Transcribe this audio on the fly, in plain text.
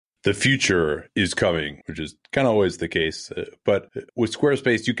the future is coming, which is kind of always the case. But with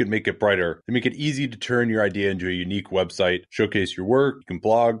Squarespace, you can make it brighter. They make it easy to turn your idea into a unique website, showcase your work. You can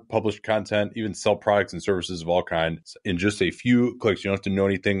blog, publish content, even sell products and services of all kinds in just a few clicks. You don't have to know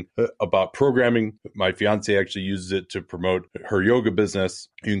anything about programming. My fiance actually uses it to promote her yoga business.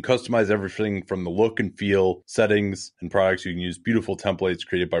 You can customize everything from the look and feel, settings, and products. You can use beautiful templates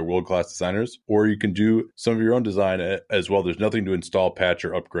created by world-class designers, or you can do some of your own design as well. There's nothing to install, patch,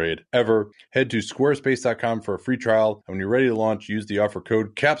 or upgrade ever. Head to squarespace.com for a free trial. And when you're ready to launch, use the offer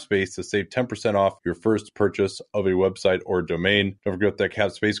code CAPSPACE to save 10% off your first purchase of a website or domain. Don't forget that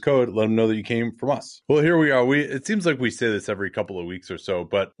CAPSPACE code. Let them know that you came from us. Well, here we are. It seems like we say this every couple of weeks or so,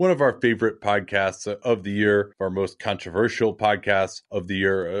 but one of our favorite podcasts of the year, our most controversial podcasts of the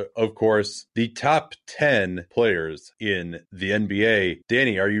year, of course, the top 10 players in the NBA.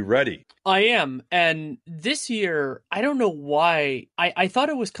 Danny, are you ready? I am. And this year, I don't know why, I thought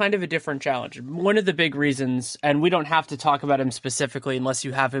it was kind of a different challenge. One of the big reasons, and we don't have to talk about him specifically unless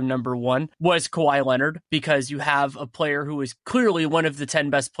you have him number one, was Kawhi Leonard, because you have a player who is clearly one of the 10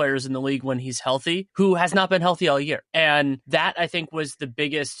 best players in the league when he's healthy, who has not been healthy all year. And that, I think, was the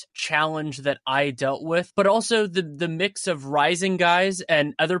biggest challenge that I dealt with, but also the mix of rising guys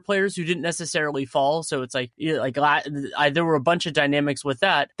and other players who didn't necessarily fall. So it's there were a bunch of dynamics with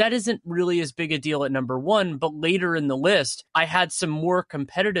that. That isn't really as big a deal at number one, but later in the list, I had some more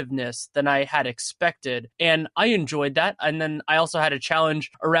competitiveness than I had expected, and I enjoyed that. And then I also had a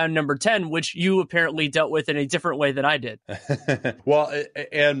challenge around number 10, which you apparently dealt with in a different way than I did. Well,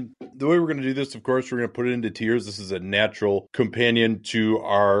 and the way we're going to do this, of course, we're going to put it into tiers. This is a natural companion to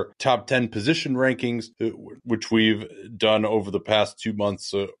our top 10 position rankings, which we've done over the past 2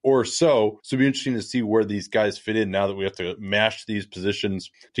 months or so. So it'll be interesting to see where these guys fit in now that we have to mash these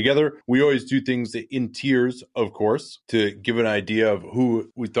positions together. We always do things in tiers, of course, to give an idea of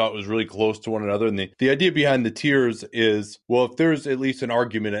who we thought was really close to one another. And the idea behind the tiers is, well, if there's at least an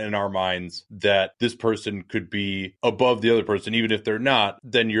argument in our minds that this person could be above the other person, even if they're not,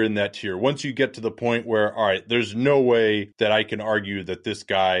 then you're in that tier. Once you get to the point where, all right, there's no way that I can argue that this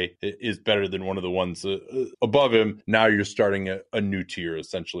guy is better than one of the ones above him, now you're starting a new tier,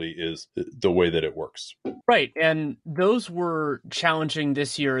 essentially, is the way that it works. Right. And those were challenging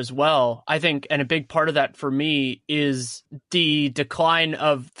this year as well, I think. And a big part of that for me is the decline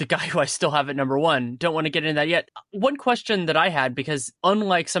of the guy who I still have at number one. Don't want to get into that yet. One question that I had, because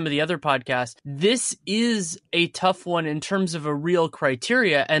unlike some of the other podcasts, this is a tough one in terms of a real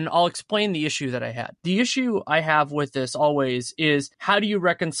criteria. And I'll explain the issue that I had. The issue I have with this always is, how do you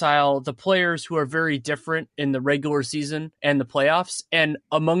reconcile the players who are very different in the regular season and the playoffs? And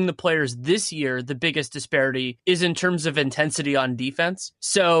among the players this year, the biggest disparity is in terms of intensity on defense.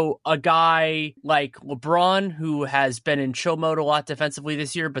 So a guy like LeBron, who has been in chill mode a lot defensively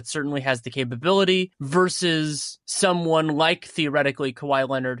this year, but certainly has the capability, versus someone like theoretically Kawhi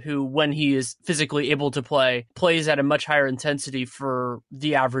Leonard, who, when he is physically able to play, plays at a much higher intensity for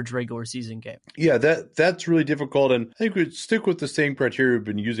the average regular season game. Yeah, that's really difficult. And I think we'd stick with the same criteria we've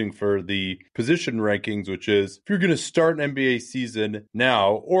been using for the position rankings, which is, if you're going to start an NBA season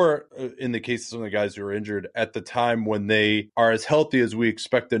now, or in the case of some of the guys who are injured, at the time when they are as healthy as we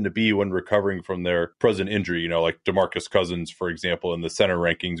expect them to be when recovering from their present injury, like DeMarcus Cousins, for example, in the center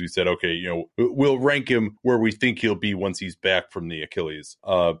rankings, we said, okay, we'll rank him where we think he'll be once he's back from the Achilles.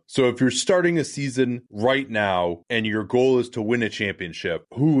 So if you're starting a season right now and your goal is to win a championship,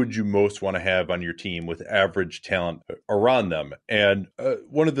 who would you most want to have on your team with average talent around them? And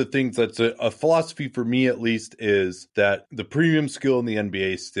one of the things that's a philosophy for me, at least, is that the premium skill in the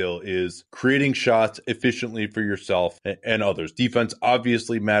NBA still is creating shots efficiently for yourself and others. Defense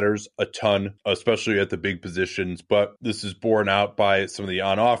obviously matters a ton, especially at the big positions, but this is borne out by some of the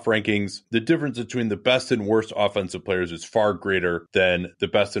on-off rankings. The difference between the best and worst offensive players is far greater than the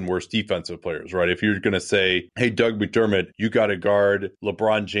best and worst defensive players, right? If you're going to say, hey, Doug McDermott, you got to guard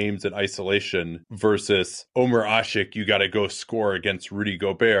LeBron James in isolation versus Omer Asik, you got to go score against Rudy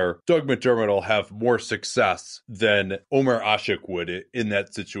Gobert, Doug McDermott will have more success than Omer Asik would in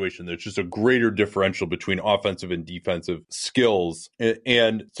that situation. There's just a greater differential between offensive and defensive skills.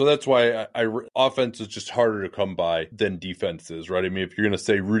 And so that's why offense is just harder to come by than defense is, right? I mean, if you're going to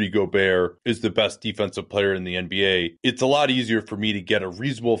say Rudy Gobert is the best defensive player in the NBA, it's a lot easier for me to get a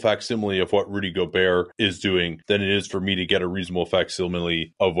reasonable facsimile of what Rudy Gobert is doing than it is for me to get a reasonable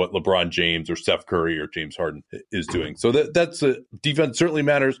facsimile of what LeBron James or Steph Curry or James Harden is doing. So that's defense certainly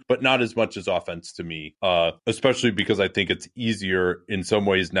matters, but not as much as offense to me, especially because I think it's easier in some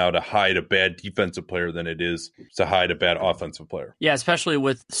ways now to hide a bad defensive player than it is to hide a bad offensive player. Yeah, especially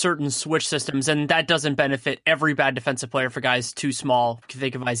with certain switch systems, and that doesn't benefit every bad defensive player for guys too small small. You can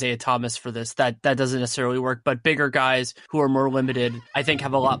think of Isaiah Thomas for this. That doesn't necessarily work, but bigger guys who are more limited, I think,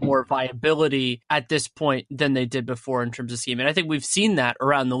 have a lot more viability at this point than they did before in terms of scheme. And I think we've seen that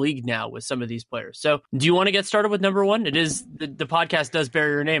around the league now with some of these players. So do you want to get started with number one? It is the podcast does bear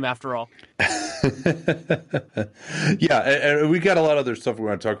your name after all. Yeah, and we got a lot of other stuff we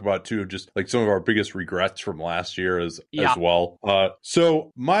want to talk about too, just like some of our biggest regrets from last year as well.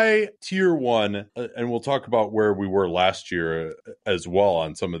 So my tier one, and we'll talk about where we were last year as well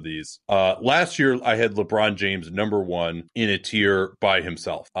on some of these. Last year, I had LeBron James number one in a tier by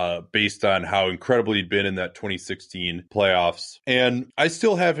himself, based on how incredible he'd been in that 2016 playoffs. And I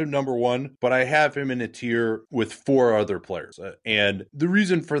still have him number one, but I have him in a tier with four other players. And the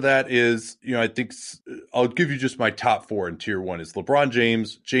reason for that is, I think I'll give you just my top four in tier one is LeBron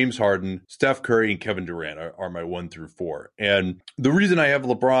James, James Harden, Steph Curry, and Kevin Durant are my 1 through 4. And the reason I have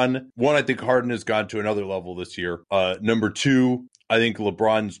LeBron, one, I think Harden has gone to another level this year. Number two, I think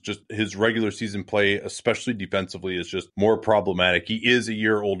LeBron's just his regular season play, especially defensively, is just more problematic. He is a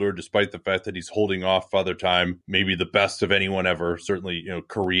year older, despite the fact that he's holding off Father Time, maybe the best of anyone ever. Certainly,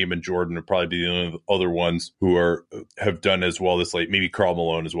 Kareem and Jordan would probably be the only other ones who have done as well this late. Maybe Karl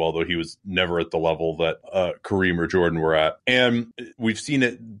Malone as well, though he was never at the level that Kareem or Jordan were at. And we've seen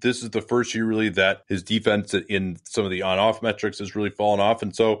it. This is the first year really that his defense in some of the on-off metrics has really fallen off.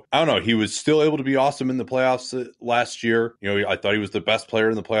 And so I don't know. He was still able to be awesome in the playoffs last year. I thought he was the best player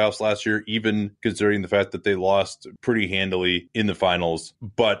in the playoffs last year, even considering the fact that they lost pretty handily in the finals.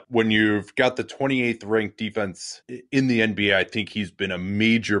 But when you've got the 28th ranked defense in the NBA, I think he's been a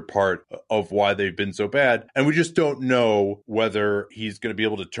major part of why they've been so bad. And we just don't know whether he's going to be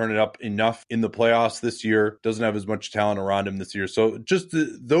able to turn it up enough in the playoffs this year. Doesn't have as much talent around him this year. So just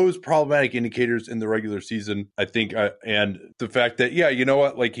those problematic indicators in the regular season, I think, and the fact that,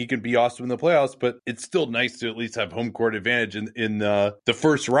 like he can be awesome in the playoffs, but it's still nice to at least have home court advantage in the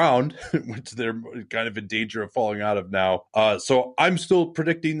first round, which they're kind of in danger of falling out of now. So I'm still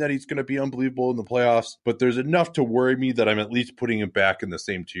predicting that he's going to be unbelievable in the playoffs, but there's enough to worry me that I'm at least putting him back in the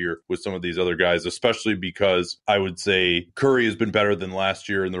same tier with some of these other guys, especially because I would say Curry has been better than last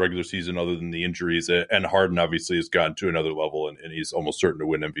year in the regular season other than the injuries, and Harden obviously has gotten to another level, and he's almost certain to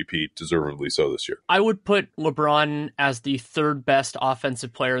win MVP, deservedly so this year. I would put LeBron as the third best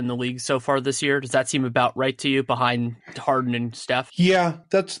offensive player in the league so far this year. Does that seem about right to you, behind Harden and Steph? Yeah,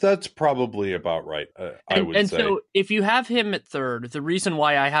 that's probably about right, I would say. And so if you have him at third, the reason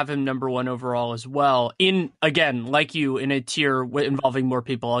why I have him number one overall as well, again, like you, in a tier involving more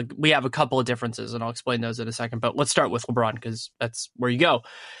people, we have a couple of differences, and I'll explain those in a second. But let's start with LeBron, because that's where you go.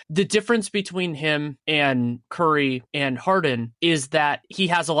 The difference between him and Curry and Harden is that he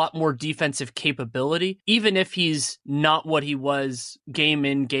has a lot more defensive capability. Even if he's not what he was game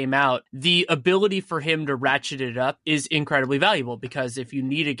in, game out, the ability for him to ratchet it up is incredibly valuable, because if you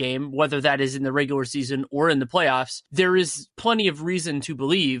need a game, whether that is in the regular season or in the playoffs, there is plenty of reason to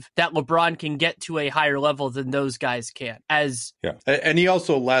believe that LeBron can get to a higher level than those guys can. And he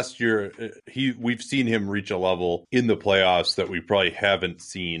also last year, we've seen him reach a level in the playoffs that we probably haven't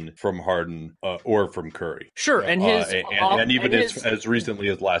seen from Harden or from Curry. Sure, and as recently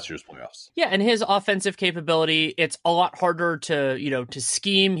as last year's playoffs. Yeah, and his offensive capability, it's a lot harder to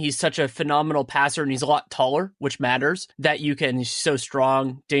scheme. He's such a phenomenal passer, and he's a lot taller, which matters. That he's so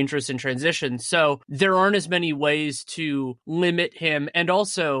strong, dangerous in transition. So there aren't as many ways to limit him. And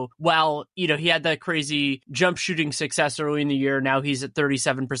also, while he had that crazy jump shooting success early in the year, now he's at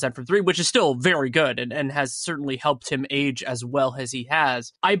 37% from three, which is still very good and has certainly helped him age as well as he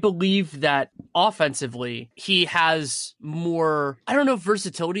has. I believe that offensively, he has more, I don't know if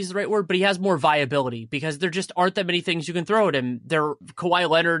versatility is the right word, but he has more viability, because there just aren't that many things you can throw at him. Kawhi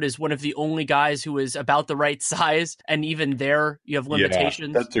Leonard is one of the only guys who is about the right size, and even there, you have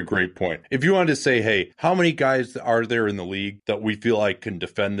limitations. Yeah, that's a great point. If you wanted to say, hey, how many guys are there in the league that we feel like can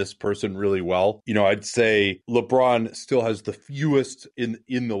defend this person really well? I'd say LeBron still has the fewest in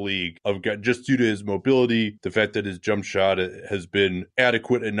the league just due to his mobility, the fact that his jump shot has been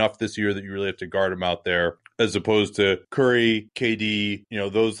adequate enough this year that you really have to guard him out there, as opposed to Curry, KD,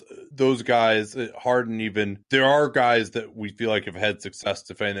 those guys, Harden even. There are guys that we feel like have had success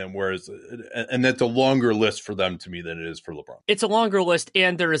defending them, and that's a longer list for them to me than it is for LeBron. It's a longer list,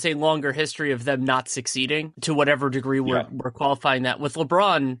 and there is a longer history of them not succeeding to whatever degree we're qualifying that. With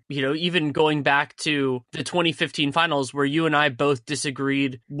LeBron, even going back to the 2015 finals, where you and I both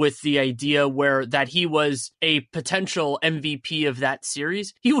disagreed with the idea that he was a potential MVP of that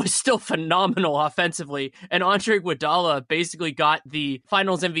series, he was still phenomenal offensively. And Andre Iguodala basically got the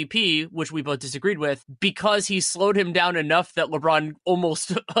finals MVP MVP, which we both disagreed with, because he slowed him down enough that LeBron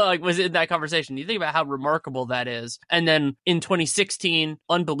almost was in that conversation. You think about how remarkable that is. And then in 2016,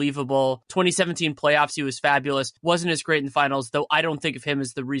 unbelievable. 2017 playoffs, he was fabulous. Wasn't as great in the finals, though I don't think of him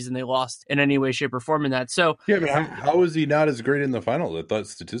as the reason they lost in any way, shape, or form in that. So yeah, but how is he not as great in the finals? I thought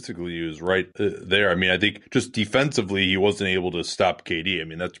statistically he was right there. I mean, I think just defensively he wasn't able to stop KD. I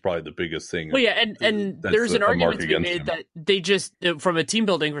mean, that's probably the biggest thing. Well, yeah, and there's an argument to be made that they just, from a team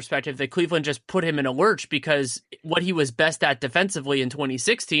building perspective, that Cleveland just put him in a lurch because what he was best at defensively in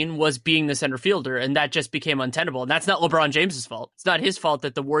 2016 was being the center fielder, and that just became untenable. And that's not LeBron James's fault. It's not his fault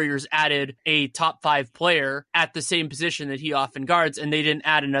that the Warriors added a top 5 player at the same position that he often guards, and they didn't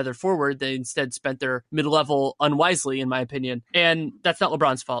add another forward. They instead spent their mid-level unwisely, in my opinion. And that's not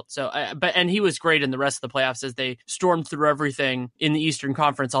LeBron's fault. So, and he was great in the rest of the playoffs as they stormed through everything in the Eastern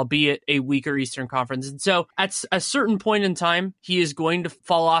Conference, albeit a weaker Eastern Conference. And so at a certain point in time, he is going to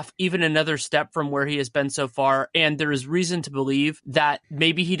fall off even another step from where he has been so far. And there is reason to believe that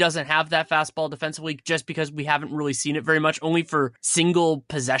maybe he doesn't have that fastball defensively just because we haven't really seen it very much, only for single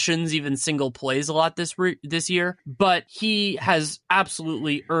possessions, even single plays a lot this year. But he has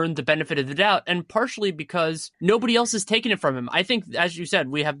absolutely earned the benefit of the doubt, and partially because nobody else has taken it from him. I think, as you said,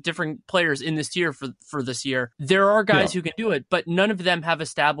 we have different players in this tier for this year. There are guys who can do it, but none of them have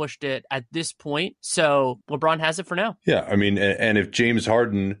established it at this point. So LeBron has it for now. Yeah, I mean, and if James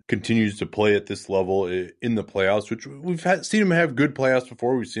Harden continues to play at this level in the playoffs, which we've seen him have good playoffs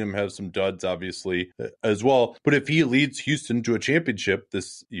before, we've seen him have some duds, obviously, as well. But if he leads Houston to a championship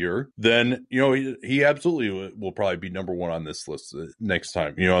this year, then, he absolutely will probably be number one on this list next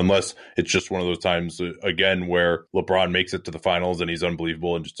time, unless it's just one of those times, again, where LeBron makes it to the finals and he's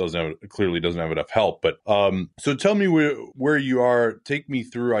unbelievable and just clearly doesn't have enough help. But so tell me where you are. Take me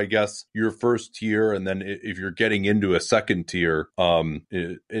through, I guess, your first tier, and then if you're getting into a second tier, and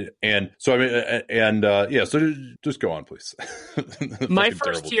so I mean, and so just go on, please. My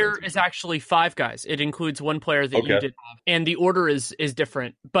first tier is actually 5 guys. It includes one player that you did have, and the order is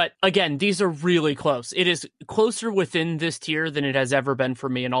different. But again, these are really close. It is closer within this tier than it has ever been for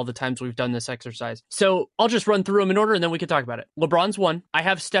me in all the times we've done this exercise. So I'll just run through them in order, and then we can talk about it. LeBron's 1. I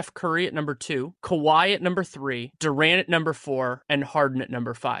have Steph Curry at number 2, Kawhi at number 3, Durant at number 4, and Harden at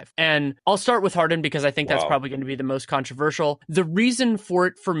number 5. And I'll start with Harden because I think that's probably going to be the most controversial. The reason for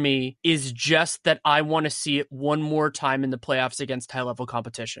it for me is just that I want to see it one more time in the playoffs against high-level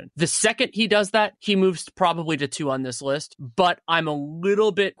competition. The second he does that, he moves probably to 2 on this list, but I'm a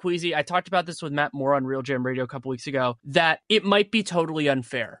little bit queasy. I talked about this with Matt Moore on Real Jam Radio a couple weeks ago, that it might be totally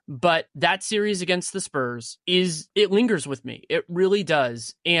unfair, but that series against the Spurs it lingers with me. It really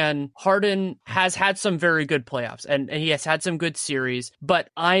does. And Harden has had some very good playoffs and he has had some good series, but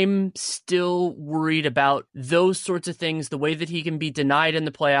I'm still worried about those sorts of things, the way that he can be denied in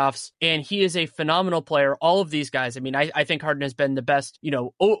the playoffs. And he is a phenomenal player. All of these guys, I mean, I think Harden has been the best,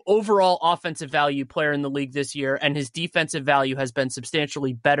 overall offensive value player in the league this year, and his defensive value has been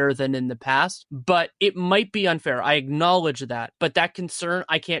substantially better than in the past, but it might be unfair. I acknowledge that, but that concern,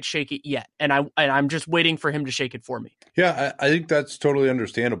 I can't shake it yet. And I'm just waiting for him to shake it for me. Yeah, I think that's totally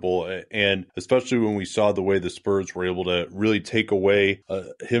understandable. And especially when we saw the way the Spurs were able to really take away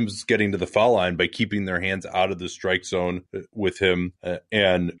him getting to the foul line by keeping their hands out of the strike zone with him.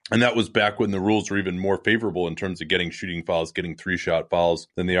 And that was back when the rules were even more favorable in terms of getting shooting fouls, getting 3-shot fouls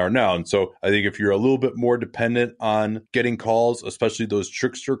than they are now. And so I think if you're a little bit more dependent on getting calls, especially those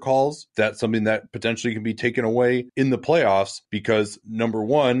trickster calls, that's something that potentially can be taken away in the playoffs because, number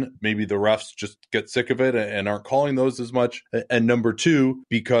one, maybe the refs just get sick of it and aren't calling those as much. And number two,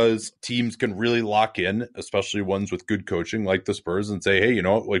 because teams can really lock in, especially ones with good coaching like the Spurs, and say, hey,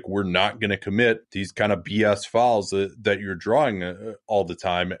 we're not going to commit these kind of BS fouls that you're drawing all the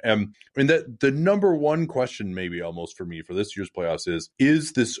time. And that the number one question maybe almost for me for this year's playoffs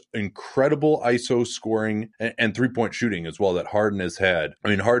is this incredible ISO scoring and three-point shooting as well that Harden has had. I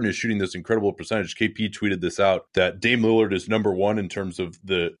mean, Harden is shooting this incredible percentage. KP tweeted this out, that Dame Lillard is number 1 in terms of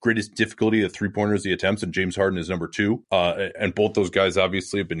the greatest difficulty of three-pointers he attempts, and James Harden is number 2. And both those guys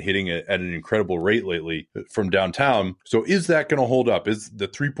obviously have been hitting it at an incredible rate lately from downtown. So is that going to hold up? Is the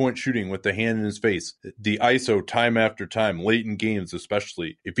three-point shooting with the hand in his face, the ISO time after time, late in games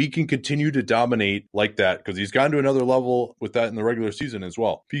especially, if he can continue to dominate like that, because he's gone to another level with that in the regular season as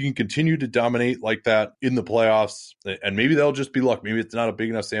well. If he can continue to dominate like that in the playoffs, and maybe that'll just be luck. Maybe it's not a big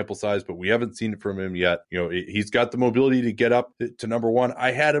enough sample size, but we haven't seen it from him yet. He's got the mobility to get up to number 1.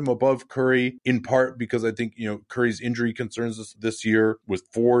 I had him above Curry in part because I think, Curry's injury concerns this year with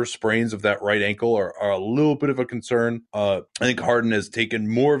 4 sprains of that right ankle are a little bit of a concern. I think Harden has taken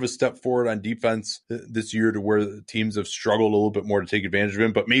more of a step forward on defense this year to where the teams have struggled a little bit more to take advantage of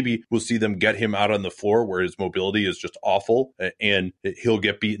him, but maybe we'll see them get him out on the floor where his mobility is just awful and he'll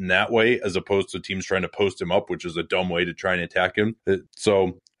get beaten that way as opposed to teams trying to post him up, which is a dumb way to try and attack him.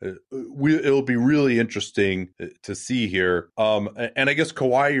 So it'll be really interesting to see here. And I guess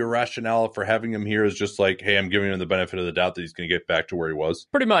Kawhi, your rationale for having him here is just like, hey, I'm giving him the benefit of the doubt that he's going to get back to where he was.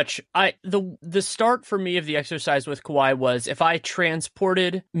 Pretty much. The start for me of the exercise with Kawhi was if I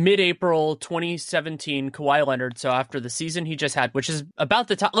transported mid-April 2017 Kawhi Leonard, so after the season he just had, which is about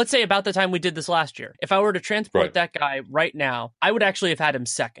the time, let's say about the time we did this last year. If I were to transport that guy right now, I would actually have had him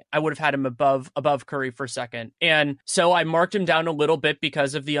second. I would have had him above Curry for second. And so I marked him down a little bit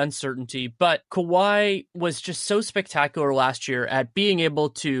because of the uncertainty, but Kawhi was just so spectacular last year at being able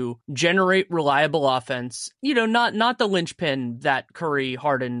to generate reliable offense. Not the linchpin that Curry,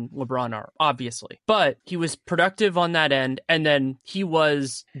 Harden, LeBron are, obviously, but he was productive on that end. And then he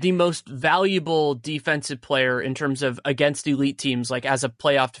was the most valuable defensive player in terms of against elite teams, like as a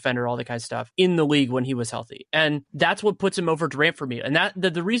playoff defender, all that kind of stuff in the league when he was healthy. And that's what puts him over Durant for me. And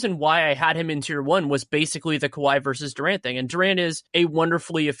the reason why I had him in tier 1 was basically the Kawhi versus Durant thing. And Durant is a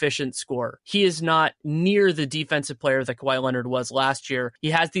wonderfully efficient scorer. He is not near the defensive player that Kawhi Leonard was last year. He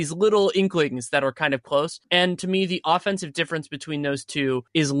has these little inklings that are kind of close. And to me, the offensive difference between those two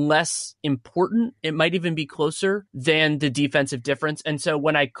is less important. It might even be closer than the defensive difference. And so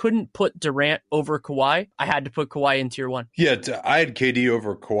when I couldn't put Durant over Kawhi, I had to put Kawhi in tier 1. Yeah, I had KD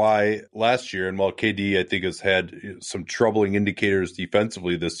over Kawhi last year. And while KD, I think, has had some troubling indicators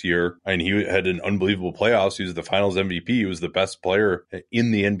defensively this year, and he had an unbelievable playoffs. He was the finals MVP. He was the best player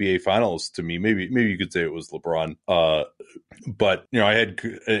in the NBA finals to me. Maybe you could say it was LeBron. But,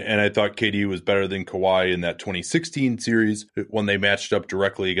 I thought KD was better than Kawhi in that 2016 series when they matched up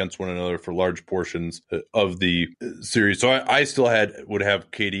directly against one another for large portions of the series. So I still would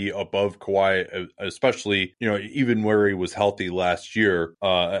have KD above Kawhi, especially, even where he was healthy last year.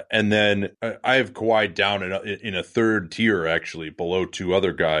 And then I have Kawhi down in a third tier, actually, below two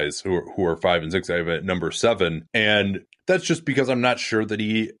other guys who are 5 and 6. I have at number 7. And that's just because I'm not sure that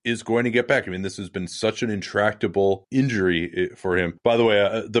he is going to get back. I mean, this has been such an intractable injury for him. By the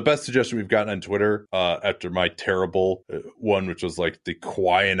way, the best suggestion we've gotten on Twitter after my terrible one, which was like the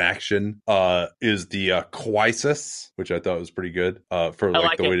Kawhi in action, is the Kawhisis, which I thought was pretty good for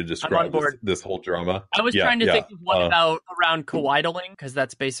like the way to describe this whole drama. I was trying to think of one about around Kawhi-dling, because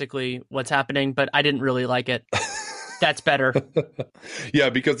that's basically what's happening, but I didn't really like it. That's better. Yeah,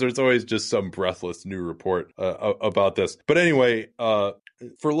 because there's always just some breathless new report about this. But anyway,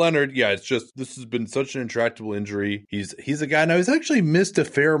 for Leonard, it's just this has been such an intractable injury. He's a guy now. He's actually missed a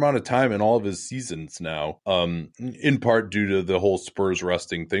fair amount of time in all of his seasons now, in part due to the whole Spurs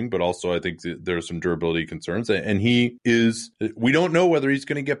resting thing, but also I think there's some durability concerns. And we don't know whether he's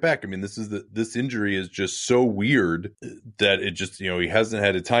going to get back. I mean, this injury is just so weird that it just, he hasn't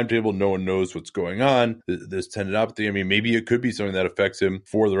had a timetable. No one knows what's going on. This tendinopathy, I mean, maybe it could be something that affects him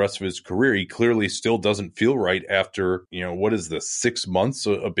for the rest of his career. He clearly still doesn't feel right after, what is this, 6 months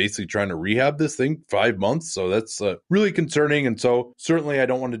of basically trying to rehab this thing, 5 months. So that's really concerning. And so certainly I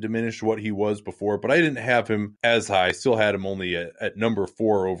don't want to diminish what he was before, but I didn't have him as high. I still had him only at number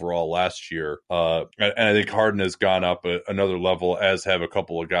 4 overall last year. And I think Harden has gone up another level, as have a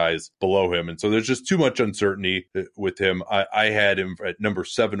couple of guys below him. And so there's just too much uncertainty with him. I had him at number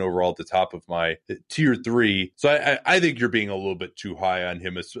 7 overall at the top of my tier 3. So I think you're being a little bit too high on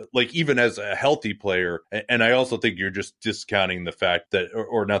him, like even as a healthy player. And I also think you're just discounting the fact that,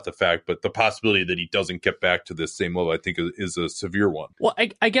 or not the fact, but the possibility that he doesn't get back to this same level, I think is a severe one. Well,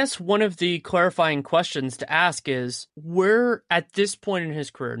 I guess one of the clarifying questions to ask is, where at this point in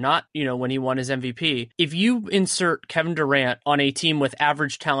his career, not, when he won his MVP, if you insert Kevin Durant on a team with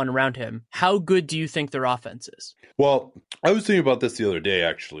average talent around him, how good do you think their offense is? Well, I was thinking about this the other day,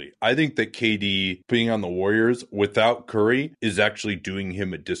 actually. I think that KD being on the Warriors without Curry is actually doing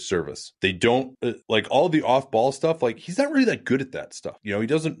him a disservice. They don't, like all the off-ball stuff, like he's not really that good at that stuff. He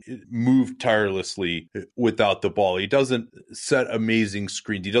doesn't move tirelessly without the ball. He doesn't set amazing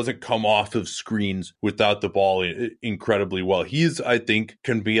screens. He doesn't come off of screens without the ball incredibly well. I think,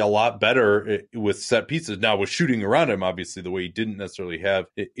 can be a lot better with set pieces. Now, with shooting around him, obviously, the way he didn't necessarily have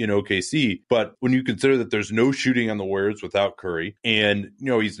in OKC. But when you consider that there's no shooting on the Warriors without Curry, and,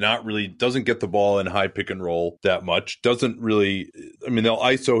 he's not really, doesn't get the ball in high pick and roll that that much. Doesn't really, I mean, they'll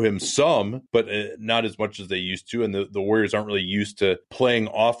ISO him some, but not as much as they used to. And the Warriors aren't really used to playing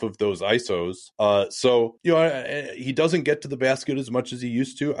off of those ISOs. So, he doesn't get to the basket as much as he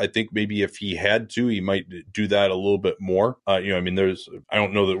used to. I think maybe if he had to, he might do that a little bit more. I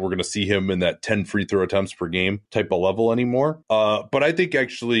don't know that we're going to see him in that 10 free throw attempts per game type of level anymore. But I think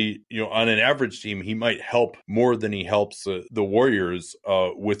actually, on an average team, he might help more than he helps the Warriors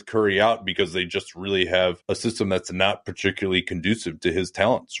with Curry out, because they just really have a system that's not particularly conducive to his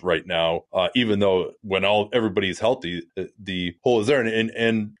talents right now. Even though when everybody's healthy, the hole is there,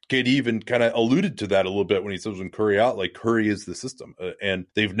 and KD even kind of alluded to that a little bit when he says when Curry out, like Curry is the system, and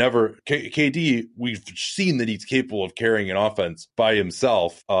they've never KD. We've seen that he's capable of carrying an offense by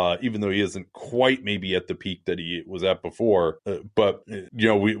himself, even though he isn't quite maybe at the peak that he was at before. But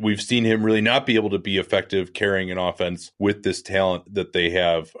we've seen him really not be able to be effective carrying an offense with this talent that they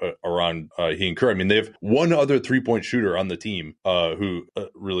have around he and Curry. I mean, they have one other 3-point shooter on the team who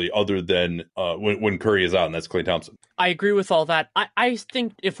really, other than when Curry is out, and that's Klay Thompson. I agree with all that. I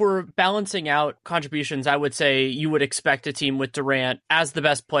think if we're balancing out contributions, I would say you would expect a team with Durant as the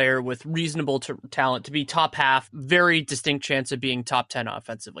best player with reasonable talent to be top half, very distinct chance of being top 10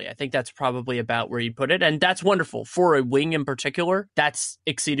 offensively. I think that's probably about where you put it. And that's wonderful. For a wing in particular, that's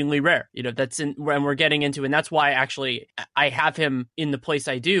exceedingly rare. And we're getting into, and that's why actually I have him in the place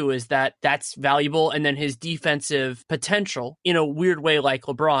I do, is that's valuable. And then his defensive potential in a weird way, like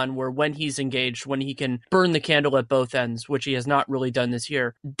LeBron, where when he's engaged, when he can burn the candle at both ends, which he has not really done this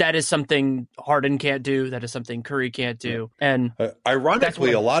year, that is something Harden can't do. That is something Curry can't do. And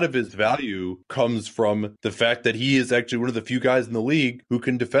ironically, a lot of his value comes from the fact that he is actually one of the few guys in the league who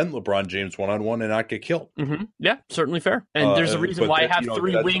can defend LeBron James one-on-one and not get killed. Mm-hmm. Yeah, certainly fair. And there's a reason why I have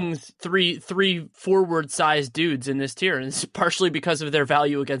three wings, three forward-sized dudes in this tier, and it's partially because of their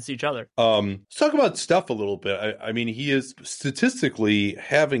value against each other. Let's talk about Steph a little bit. I mean, he is statistically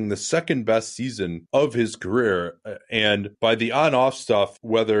having the second best season of his career, and by the on-off stuff,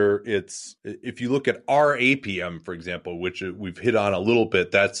 whether it's, if you look at our APM, for example, which we've hit on a little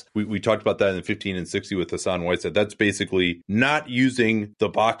bit, that's we talked about that in the 15 and 60 with Hassan Whiteside. That's basically not using the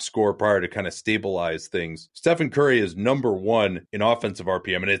box score prior to kind of stabilize things. Stephen Curry is number one in offensive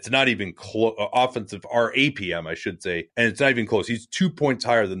RPM, and it's not even offensive RAPM, I should say, and it's not even close. He's 2 points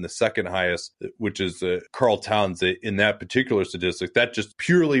higher than the second highest, which is Karl Towns in that particular statistic. That just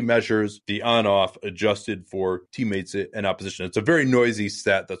purely measures the on-off adjusted for teammates and opposition. It's a very noisy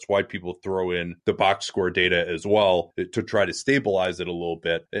stat. That's why people throw in the box score data as well to try to stabilize it a little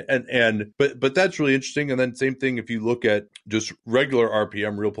bit. But that's really interesting. And then same thing if you look at just regular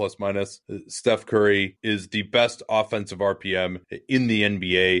RPM, real plus minus, Steph Curry is the best offensive RPM in the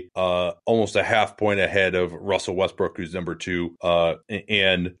NBA, almost a half point ahead of Russell Westbrook, who's number two,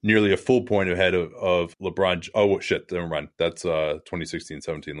 and nearly a full point ahead of LeBron. Oh, shit, never mind. That's 2016-17.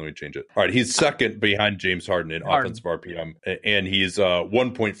 Let me change it. All right, he's second behind James Harden in offensive RPM, and he's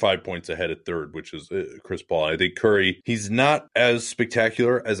 1.5 points ahead at third, which is Chris Paul. I think Curry, he's not as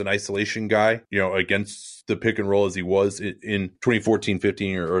spectacular as an isolation guy, against the pick and roll as he was in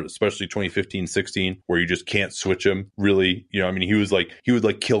 2014-15 or especially 2015-16, where you just can't switch him really. I mean, he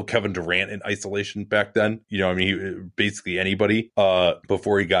would kill Kevin Durant in isolation back then. Basically anybody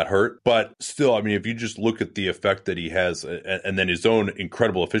before he got hurt. But still, I mean, if you just look at the effect that he has, and then his own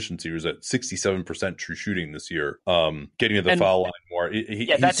incredible efficiency, he was at 67% true shooting this year, getting to the foul line more.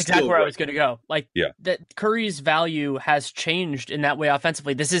 That's exactly where I was going to go. That Curry's value has changed in that way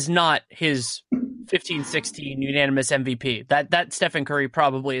offensively. This is not his 15-16 unanimous MVP. That Stephen Curry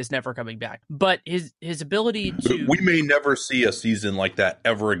probably is never coming back. But his ability to... We may never see a season like that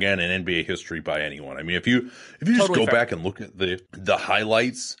ever again in NBA history by anyone. I mean, if you just totally go back and look at the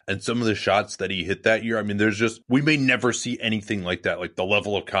highlights and some of the shots that he hit that year, I mean, we may never see anything like that, like the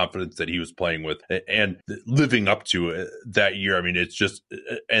level of confidence that he was playing with and living up to that year. I mean, it's just,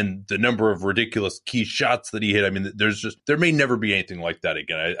 and the number of ridiculous key shots that he hit. I mean, there may never be anything like that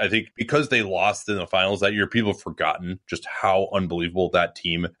again. I think because they lost in the finals that year, people have forgotten just how unbelievable that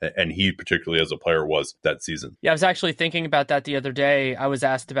team and he particularly as a player was that season. Yeah, I was actually thinking about that the other day. I was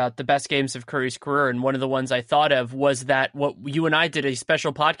asked about the best games of Curry's career, and one of the ones I thought of was that what you and I did a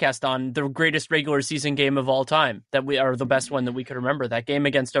special podcast on, the greatest regular season game of all time, that we are the best one that we could remember, that game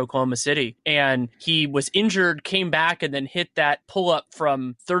against Oklahoma City. And he was injured, came back, and then hit that pull-up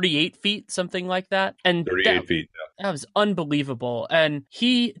from 38 feet, something like that. And 38 feet, yeah. That was unbelievable. And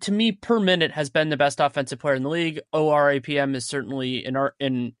he, to me, per minute, has been the best offensive player in the league. ORAPM is certainly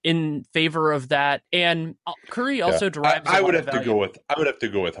in favor of that. And Curry also derives. I would have to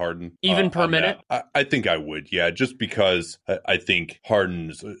go with Harden even per minute. I think I would, yeah, just because I think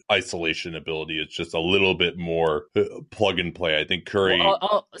Harden's isolation ability is just a little bit more plug and play. I think Curry.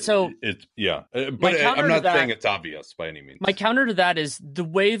 But I'm not saying it's obvious by any means. My counter to that is the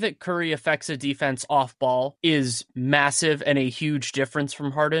way that Curry affects a defense off ball is massive and a huge difference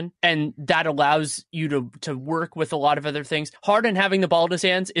from Harden, and that allows you to work with a lot of other things. Harden having the ball in his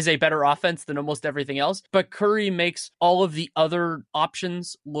hands is a better offense than almost everything else, but Curry makes all of the other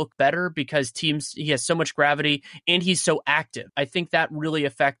options look better because he has so much gravity and he's so active. I think that really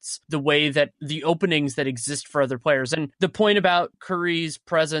affects the way that the openings that exist for other players. And the point about Curry's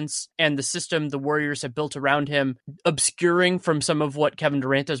presence and the system the Warriors have built around him obscuring from some of what Kevin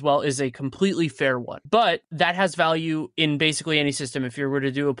Durant does well is a completely fair one. But that has value in basically any system. If you were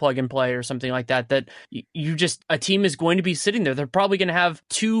to do a plug and play or something like that, a team is going to be sitting there. They're probably going to have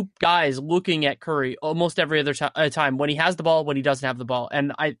two guys looking at Curry almost every other time when he has the ball, when he doesn't have the ball.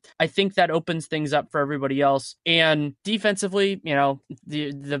 And I think that opens things up for everybody else. And defensively,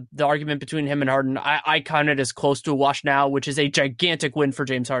 the argument between him and Harden, I count it as close to a wash now, which is a gigantic win for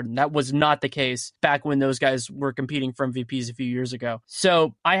James Harden. That was not the case back when those guys were competing for MVPs a few years ago.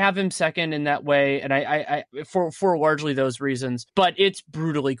 So I have him second in that way, and I for largely those reasons. But it's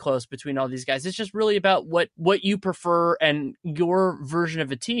brutally close between all these guys. It's just really about what you prefer and your version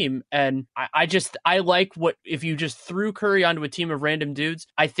of a team. And I like what if you just threw Curry onto a team of random dudes.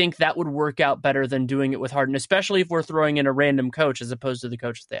 I think that would work out better than doing it with Harden, especially if we're throwing in a random coach as opposed to the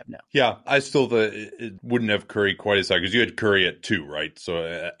coaches they have now. Yeah, I still it wouldn't have Curry quite as high because you had Curry at 2, right?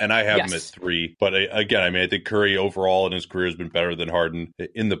 So, and I have him at 3. But again, I think Curry overall in his career has been better than Harden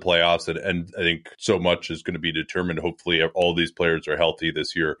in the playoffs, and I think so much is going to be determined. Hopefully, all these players are healthy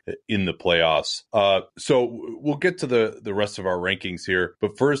this year in the playoffs. So we'll get to the rest of our rankings here,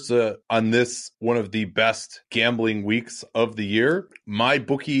 but first, on this one of the best gambling weeks of the year,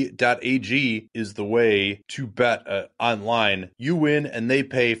 mybookie.ag is the way to bet online. You win and they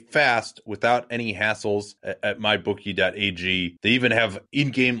pay fast without any hassles at mybookie.ag. They even have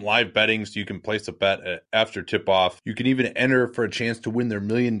in-game live betting, so you can place a bet after tip-off. You can even enter for a chance to win their $1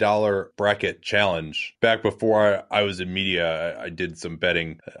 million bracket challenge. Back before I was in media, I did some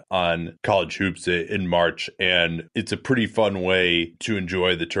betting on college hoops in March, and it's a pretty fun way to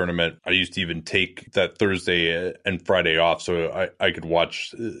enjoy the tournament. I used to even take that Thursday and Friday off so I could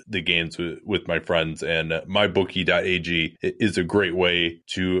watch the games with my friends, and mybookie.ag is a great way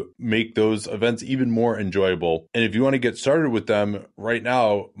to make those events even more enjoyable. And if you want to get started with them right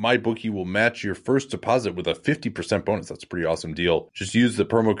now, MyBookie will match your first deposit with a 50% bonus. That's a pretty awesome deal. Just use the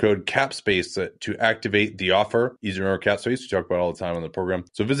promo code CAPSPACE to activate the offer. Easy to remember, CAPSPACE. We talk about it all the time on the program.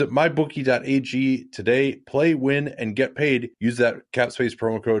 So visit mybookie.ag today, play, win, and get paid. Use that CAPSPACE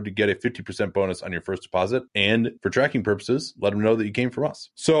promo code to get a 50% bonus on your first deposit. And for tracking purposes, let them know that you came from us.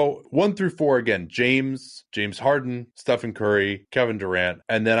 So 1 through 4, again, James Harden, Stephen Curry, Kevin Durant.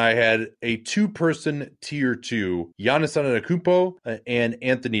 And then I had a 2-person tier 2, Giannis Antetokounmpo and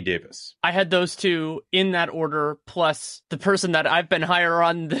Anthony Davis. I had those two in that order, plus the person that I've been higher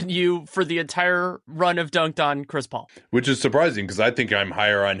on than you for the entire run of Dunked On, Chris Paul. Which is surprising because I think I'm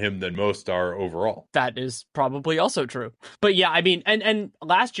higher on him than most are overall. That is probably also true. But yeah, I mean, and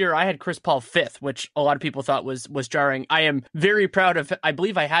last year I had Chris Paul 5th, which a lot of people thought was jarring. I am very proud of, I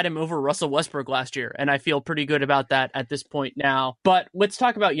believe I had him over Russell Westbrook last year, and I feel pretty good about that at this point now. But let's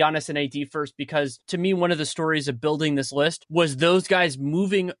talk about Giannis and AD first, because to me, one of the stories of building this list was those guys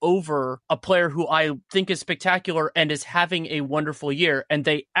moving over a player who I think is spectacular and is having a wonderful year, and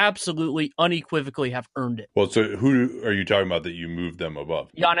they absolutely unequivocally have earned it. Well, so who are you talking about that you moved them above?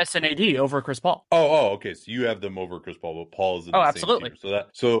 Giannis and AD over Chris Paul. Oh, okay. So you have them over Chris Paul, but Paul is in the absolutely. same tier.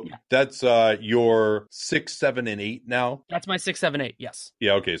 So that's your 6, 7, and 8 now? That's my 6, 7, 8, yes.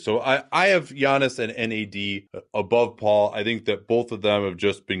 Yeah, okay. So I have Giannis and NAD above Paul. I think that both of them have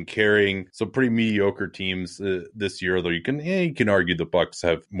just been carrying some pretty mediocre teams this year, though you can argue the Bucks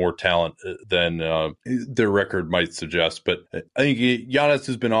have more talent than their record might suggest. But I think Giannis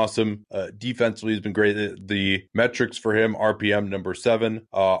has been awesome. Defensively, he's been great. The metrics for him, RPM number 7,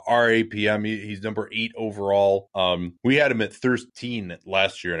 RAPM, he's number 8 overall. We had him at 13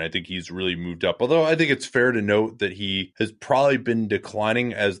 last year, and I think he's really moved up. Although I think it's fair to note that he has probably been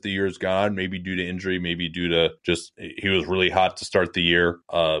declining as the year's gone, maybe due to injury, maybe due to just he was really hot to start the year.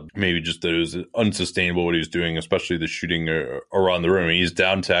 Maybe just that it was unsustainable what he was doing, especially the shooting around the rim. He's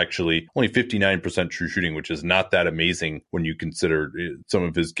down to actually only 59% true shooting, which is not that amazing when you consider some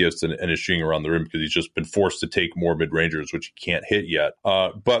of his gifts and his shooting around the rim, because he's just been forced to take more mid-rangers, which he can't hit yet.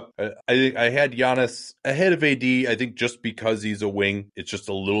 But I think I had Giannis ahead of AD. I think just because he's a wing, it's just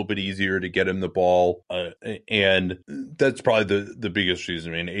a little bit easier to get him the ball. And that's probably the biggest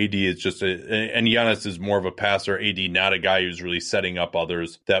reason. I mean, AD is just and Giannis is more of a passer. AD, not a guy who's really setting up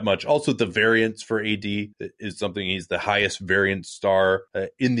others that much. Also, the variance for AD is something. He's the highest variance star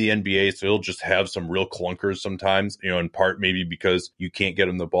in the NBA. So he'll just have some real clunkers sometimes, in part maybe because you can't get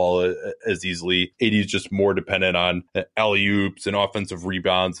him the ball as easily. AD is just more dependent on alley-oops and offensive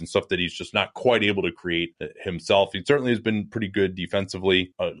rebounds and stuff that he's just not quite able to create himself. He certainly has been pretty good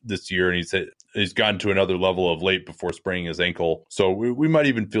defensively this year, and he's gotten to another level of late before spraining his ankle. So we might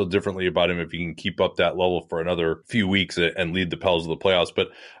even feel differently about him if he can keep up that level for another few weeks and lead the Pels to the playoffs. But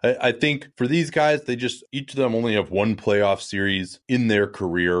I think for these guys, each of them only have one playoff series in their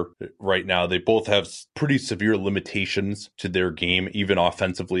career right now. They both have pretty severe limitations to their game, even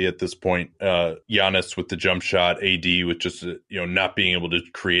offensively at this point. Giannis with the jump shot, AD with just not being able to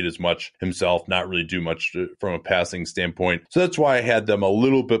create as much himself, not really do much from a passing standpoint. So that's why I had them a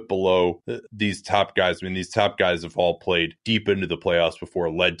little bit below these top guys. I mean, these top guys have all played deep into the playoffs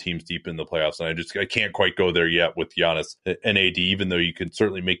before, led teams deep in the playoffs, and I can't quite go there yet with Giannis and AD, even though you can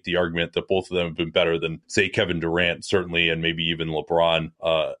certainly make the argument that both of them have been better than, say, Kevin Durant, certainly, and maybe even LeBron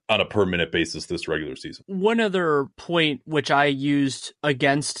on a per-minute basis this regular season. One other point which I used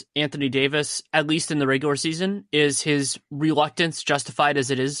against Anthony Davis, at least in the regular season, is his reluctance, justified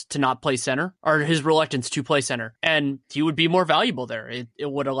as it is, to not play center, or his reluctance to play center. And he would be more valuable there.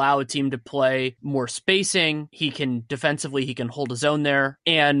 It would allow a team to play more spacing. He can defensively, he can hold his own there,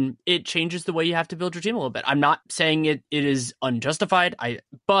 and it changes the way you have to build your team a little bit. I'm not saying it is unjustified,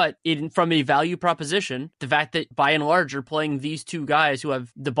 but from a value proposition, the fact that by and large you're playing these two guys who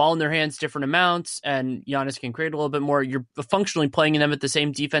have the ball in their hands different amounts, and Giannis can create a little bit more, you're functionally playing them at the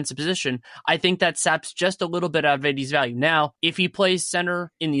same defensive position. I think that saps just a little bit out of AD's value. Now, if he plays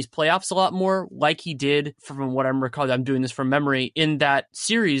center in these playoffs a lot more, like he did, from what I'm recalling, I'm doing this from memory, in that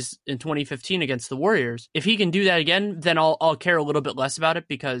series in 2015 against the Warriors, if he can do that again, then I'll care a little bit less about it,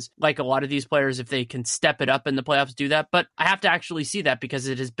 because like a lot of these players, if they can step it up in the playoffs, do that. But I have to actually see that because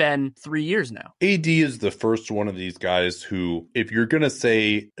it has been 3 years now. AD is the first one of these guys who, if you're going to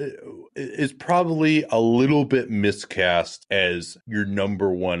say, is probably a little bit miscast as your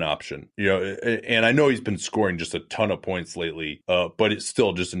number one option. And I know he's been scoring just a ton of points lately, but it's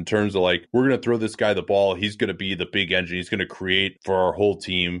still just in terms of like, we're going to throw this guy the ball. He's going to be the big engine. He's going to create for our whole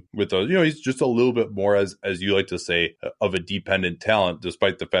team with he's just a little bit more, as you like to say, of a dependent talent,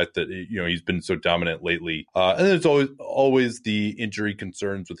 despite the fact that, he's been so dominant lately. And there's always the injury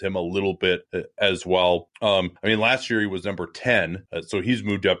concerns with him a little bit as well. Last year he was number 10, so he's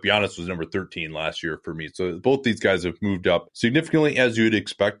moved up. Giannis was number 13 last year for me. So both these guys have moved up significantly, as you'd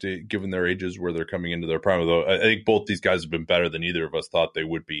expect, given their ages, where they're coming into their prime. Though I think both these guys have been better than either of us thought they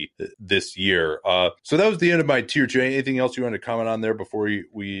would be this year. So that was the end of my tier 2. Anything else you want to comment on there before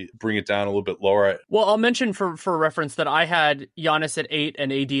we bring it down a little bit lower? Well, I'll mention for reference that I had Giannis at 8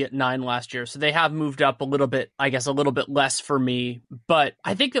 and AD at 9 last year. So they have moved up a little bit, I guess a little bit less for me. But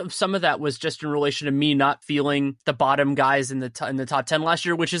I think that some of that was just in relation to me not feeling the bottom guys in the top 10 last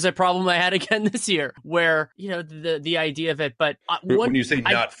year, which is a problem I had again this year, where, the idea of it. But when you say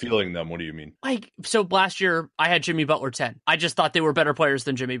not feeling them, what do you mean? So last year I had Jimmy Butler 10. I just thought they were better players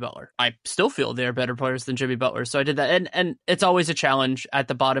than Jimmy Butler. I still feel they're better players than Jimmy Butler. So I did that. And it's always a challenge at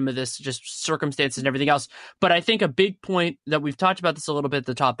the bottom of this, just circumstances and everything else. But I think a big point that we've talked about this a little bit at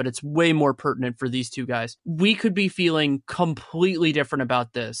the top, but it's way more pertinent for these two guys. We could be feeling completely different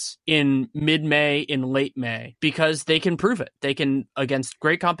about this in mid-May, in late May, because they can prove it. They can, against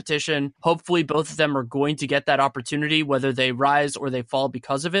great competition. Hopefully both of them are going to get that opportunity, whether they rise or they fall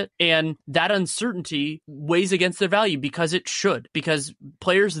because of it. And that uncertainty weighs against their value, because it should. Because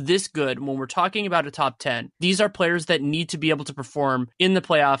players this good, when we're talking about a top 10, these are players that need to be able to perform in the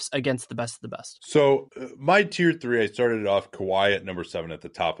playoffs against the best of the best. So my tier 3, I started off Kawhi at number 7 at the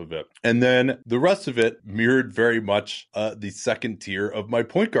top of it. And then the rest of it mirrored very much the second tier of my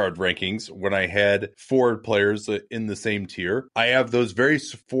point guard rankings when I had forward players in the same tier. I have those very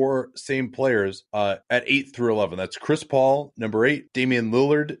 4 same players at 8 through 11. That's Chris Paul, number 8, Damian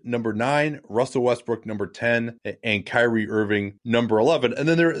Lillard, number 9, Russell Westbrook, number 10, and Kyrie Irving, number 11. And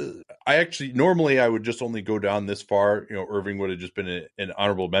then normally I would just only go down this far. Irving would have just been an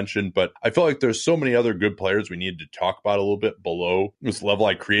honorable mention, but I felt like there's so many other good players we needed to talk about a little bit below this level.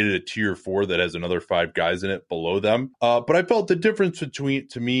 I created a tier 4 that has another 5 guys in it below them. But I felt the difference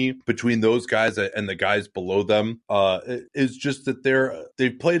between those guys and the guys below them is just that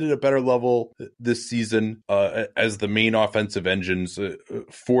they've played at a better level this season as the main offensive engines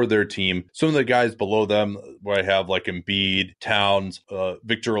for their team. Some of the guys below them, where I have like Embiid, Towns, rebounds.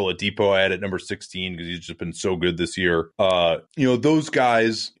 Victor Oladipo I had at number 16 because he's just been so good this year. Those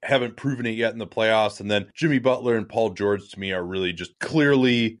guys haven't proven it yet in the playoffs. And then Jimmy Butler and Paul George to me are really just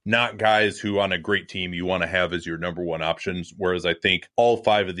clearly not guys who on a great team you want to have as your number one options. Whereas I think all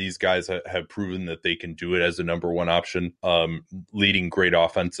 5 of these guys have proven that they can do it as a number one option, leading great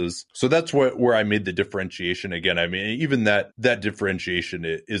offenses. So that's where I made the differentiation. Again, I mean, even that differentiation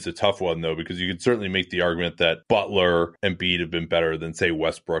is a tough one though, because you could certainly make the argument that Butler and Embiid have been better than say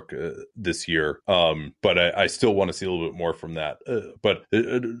Westbrook this year. But I still want to see a little bit more from that. But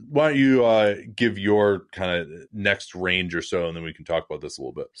why don't you give your kind of next range or so, and then we can talk about this a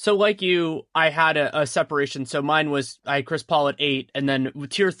little bit. So like you, I had a separation. So mine was, I had Chris Paul at 8, and then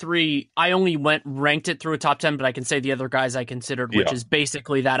with tier 3, I only ranked it through a top 10, but I can say the other guys I considered, which is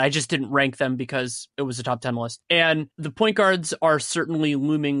basically that. I just didn't rank them because it was a top 10 list. And the point guards are certainly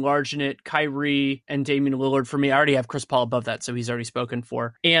looming large in it. Kyrie and Damian Lillard for me. I already have Chris Paul above that, so he's already spoken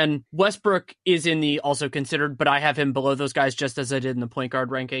for. And Westbrook is in the also considered, but I have him below those guys just as I did in the point guard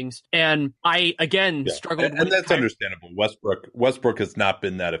rankings. And I, again, struggled with... And that's understandable. Westbrook has not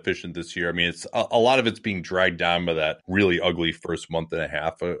been that efficient this year. I mean, it's a lot of it's being dragged down by that really ugly first month and a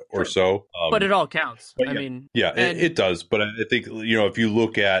half or so. But it all counts. It does. But I think, if you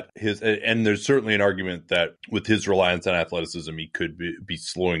look at his, and there's certainly an argument that with his reliance on athleticism, he could be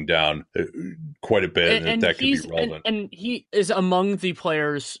slowing down quite a bit, and that could be relevant. And he is among the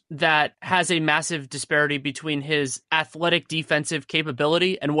players that has a massive disparity between his athletic defensive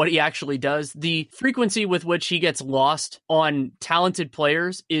capability and what he actually does. The frequency with which he gets lost on talented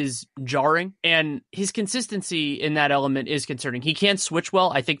players is jarring, and his consistency in that element is concerning. He can't switch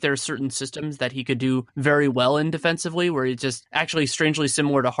well. I think there are certain systems that he could do very well in defensively, where he's just actually strangely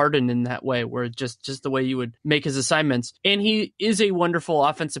similar to Harden in that way, where just the way you would make his assignments. And he is a wonderful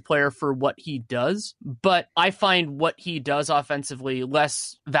offensive player for what he does, but I find what he does offensively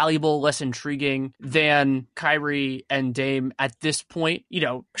less valuable, less intriguing than Kyrie and Dame at this point.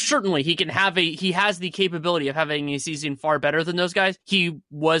 Certainly he has the capability of having a season far better than those guys. He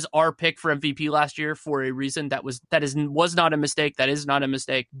was our pick for MVP last year for a reason. That was not a mistake. That is not a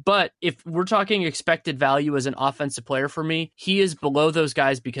mistake. But if we're talking expected value as an offensive player for me, he is below those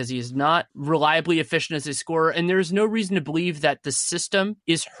guys because he is not reliably efficient as a scorer. And there's no reason to believe that the system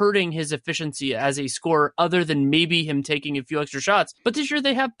is hurting his efficiency as a scorer other than maybe him taking a few extra shots. But this year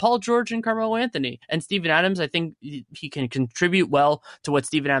they have Paul George and Carmelo Anthony and Steven Adams. I think he can contribute well to what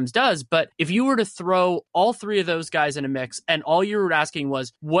Steven Adams does. But if you were to throw all 3 of those guys in a mix and all you were asking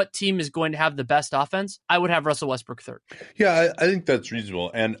was what team is going to have the best offense, I would have Russell Westbrook 3rd. Yeah, I think that's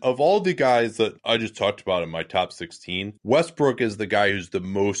reasonable. And of all the guys that I just talked about in my top 16, Westbrook is the guy who's the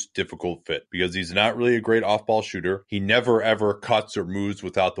most difficult fit because he's not really a great off-ball shooter. He never, ever cuts or moves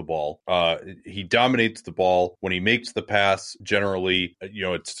without the ball. He dominates the ball. When he makes the pass, generally,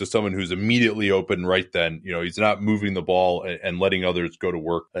 it's to someone who's immediately open right then. He's not moving the ball and letting others go to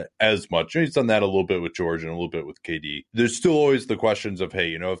work as much. He's done that a little bit with George and a little bit with KD. There's still always the questions of,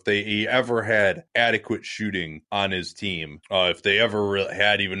 hey, if he ever had adequate shooting on his team, if they ever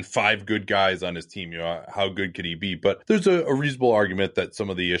had even 5 good guys on his team, how good could he be? But there's a reasonable argument that some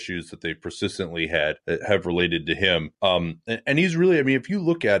of the issues that they persistently had have related to him. And he's really, if you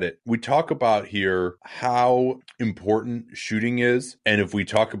look at it, we talk about here how important shooting is. And if we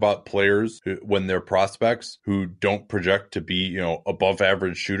talk about players when they're prospects who don't project to be, above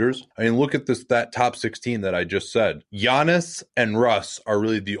average shooters, look at that top 16 that I just said. Giannis and Russ are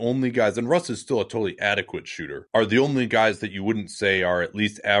really the only guys, and Russ is still a totally adequate shooter, are the only guys that you wouldn't say are at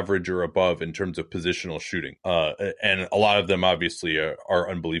least average or above in terms of positional shooting. And a lot of them obviously are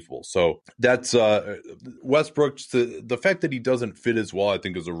unbelievable. So that's Westbrook's, the fact that he doesn't fit as well, I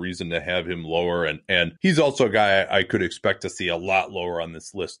think is a reason to have him lower. And he's also a guy I could expect to see a lot lower on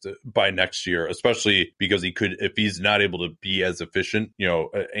this list by next year, especially because if he's not able to be as efficient,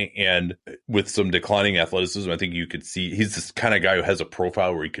 and with some declining athleticism, I think you could see he's this kind of guy who has a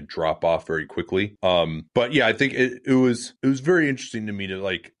profile where he could drop off very quickly. But yeah, I think it was very interesting to me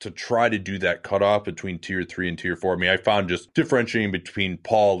to try to do that cutoff between tier 3 and tier 4. I found just differentiating between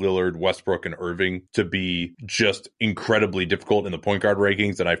Paul, Lillard, Westbrook, and Irving to be just incredibly difficult in the point guard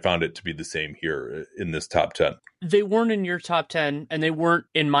rankings, and I found it to be the same here in this top 10. They weren't in your top 10, and they weren't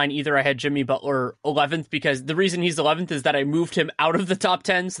in mine either. I had Jimmy Butler 11th because the reason he's 11th is that I moved him out of the top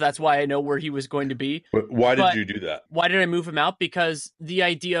 10, so that's why I know where he was going to be. But why did you do that? Why did I move him out? Because the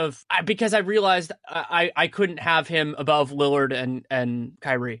idea of... Because I realized I couldn't have him above Lillard and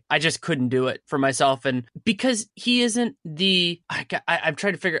Kyrie. I just couldn't do it for myself, and because he isn't the...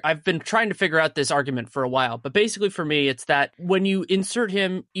 I've been trying to figure out this argument for a while, but basically for me, it's that when you insert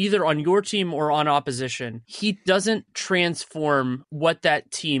him either on your team or on opposition, he doesn't transform what that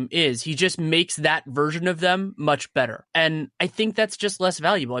team is. He just makes that version of them much better. And I think that's just less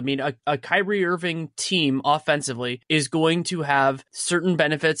valuable. I mean, a Kyrie Irving team offensively is going to have certain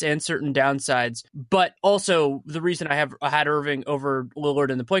benefits and certain downsides. But also the reason I had Irving over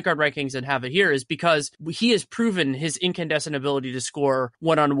Lillard in the point guard rankings and have it here is because he has proven his incandescent ability to score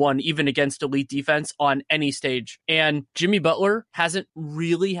one-on-one, even against elite defense on any stage. And Jimmy Butler hasn't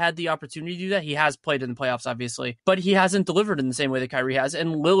really had the opportunity to do that. He has played in the playoffs, obviously, but he hasn't delivered in the same way that Kyrie has.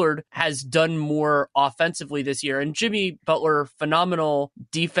 And Lillard has done more offensively this year. And Jimmy Butler, phenomenal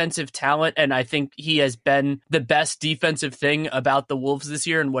defensive talent. And I think he has been the best defensive thing about the Wolves this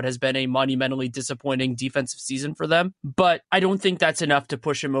year and what has been a monumentally disappointing defensive season for them. But I don't think that's enough to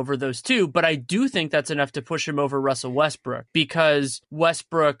push him over those two. But I do think that's enough to push him over Russell Westbrook, because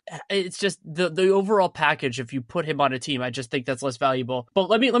Westbrook, it's just the overall package. If you put him on a team, I just think that's less valuable. But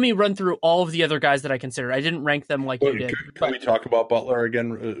let me run through all of the other guys that I considered. I didn't rank them like you did. Can we talk about Butler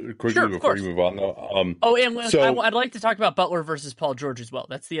again quickly before you move on, though? I'd like to talk about Butler versus Paul George as well.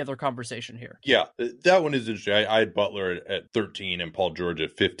 That's the other conversation here. Yeah, that one is interesting. I had Butler at 13 and Paul George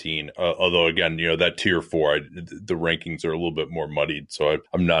at 15. Although, again, that tier 4, the rankings are a little bit more muddied, so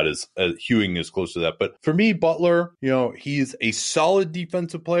I'm not as hewing as close to that. But for me, Butler, he's a solid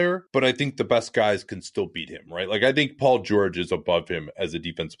defensive player, but I think the best guys can still beat him, right? Like, I think Paul George is above him as a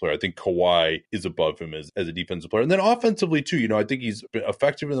defensive player. I think Kawhi is above him as a defensive player. And then offensively, too, I think he's been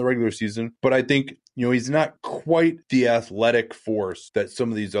effective in the regular season, but I think, he's not quite the athletic force that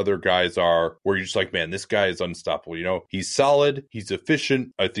some of these other guys are, where you're just like, man, this guy is unstoppable. He's solid, he's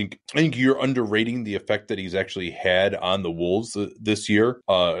efficient. I think you're underrating the effect that he's actually had on the Wolves this year,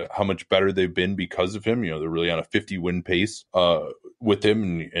 how much better they've been because of him. They're really on a 50-win pace with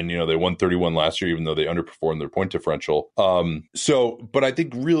him, and they won 31 last year, even though they underperformed their point differential. But I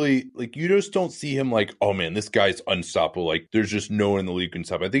think really, like, you just don't see him like, oh man, this guy's unstoppable. Like, there's just no one in the league can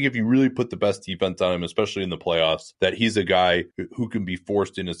stop. I think if you really put the best defense on him, especially in the playoffs, that he's a guy who can be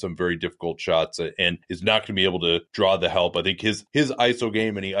forced into some very difficult shots and is not going to be able to draw the help. I think his ISO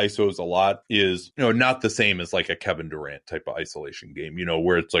game, and he ISOs a lot, is not the same as like a Kevin Durant type of isolation game,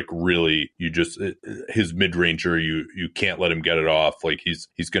 where it's like really his mid-ranger, you can't let him get it off. Like he's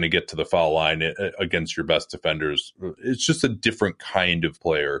going to get to the foul line against your best defenders. It's just a different kind of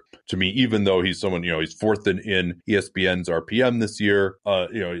player to me, even though he's someone, he's fourth in ESPN's RPM this year.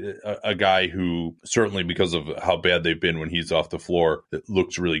 A guy who certainly, because of how bad they've been when he's off the floor, it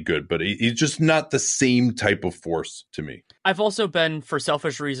looks really good, but he's just not the same type of force to me. I've also been, for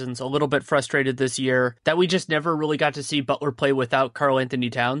selfish reasons, a little bit frustrated this year that we just never really got to see Butler play without Karl Anthony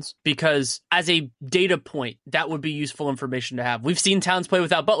Towns, because as a data point, that would be useful information to have. We've seen Towns play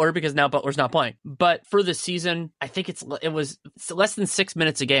without Butler because now Butler's not playing. But for the season, I think it was less than 6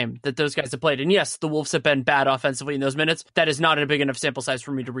 minutes a game that those guys have played. And yes, the Wolves have been bad offensively in those minutes. That is not a big enough sample size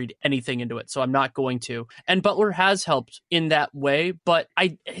for me to read anything into it, so I'm not going to. And Butler has helped in that way, but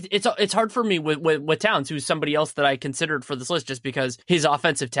it's hard for me with Towns, who's somebody else that I considered for this list, just because his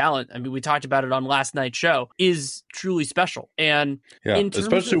offensive talent, I mean, we talked about it on last night's show, is truly special. And yeah,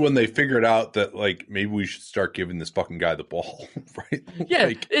 especially when they figured out that, like, maybe we should start giving this fucking guy the ball, right? Yeah,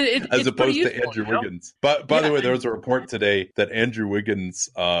 like, as opposed to Andrew Wiggins. But by the way, there was a report today that Andrew Wiggins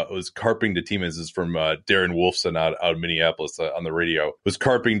was carping to teammates. This is from Darren Wolfson out of Minneapolis on the radio. Was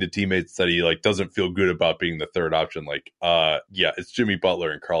carping to teammates that he doesn't feel good about being the third option. Yeah, it's Jimmy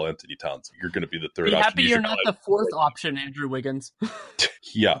Butler and Karl Anthony Towns. You're going to be the third option. Be happy you're not the fourth option, Andrew Wiggins.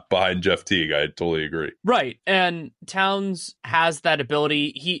 Yeah, behind Jeff Teague. I totally agree. Right. And Towns has that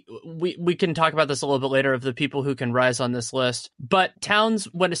ability. We can talk about this a little bit later, of the people who can rise on this list. But Towns,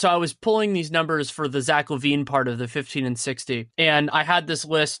 so I was pulling these numbers for the Zach LaVine part of the 15 and 60, and I had this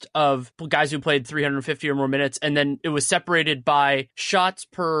list of guys who played 350 or more minutes, and then it was separated by shots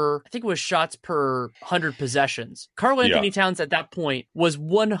per 100 possessions. Karl Anthony Towns at that point was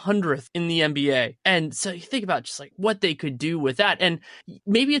 100th in the NBA. And so you think about just like what they could do with that. And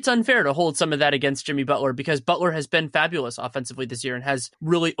maybe it's unfair to hold some of that against Jimmy Butler, because Butler has been fabulous offensively this year and has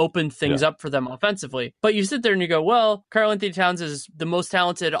really opened things up for them offensively. But you sit there and you go, well, Karl Anthony Towns is the most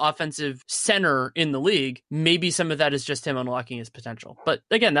talented offensive center in the league. Maybe some of that is just him unlocking his potential. But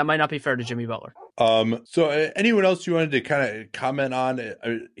again, that might not be fair to Jimmy Butler. So anyone else you wanted to kind of comment on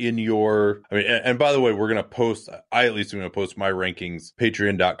in your, and by the way, we're going to post, I at least am going to post my rankings,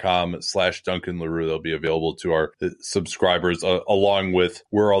 patreon.com/Duncan LaRue. They'll be available to our subscribers, along with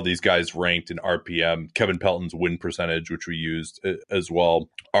where all these guys ranked in RPM, Kevin Pelton's win percentage, which we used as well,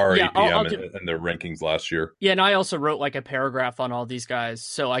 our APM and their rankings last year. Yeah. And I also wrote like a paragraph on all these guys,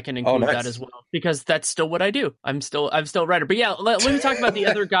 so I can include that as well, because that's still what I do. I'm still a writer. But yeah, let me talk about the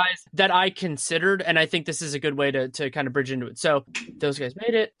other guys that I consider. considered, and I think this is a good way to kind of bridge into it. So those guys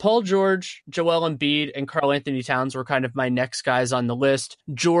made it. Paul George, Joel Embiid, and Karl Anthony Towns were kind of my next guys on the list.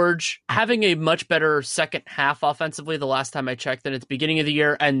 George having a much better second half offensively the last time I checked than at the beginning of the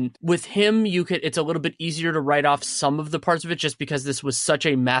year, and with him, it's a little bit easier to write off some of the parts of it just because this was such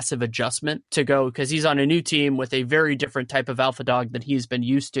a massive adjustment to go, because he's on a new team with a very different type of alpha dog than he's been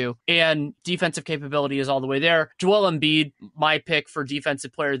used to, and defensive capability is all the way there. Joel Embiid, my pick for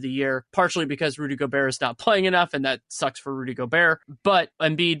defensive player of the year, partially because Rudy Gobert is not playing enough, and that sucks for Rudy Gobert, but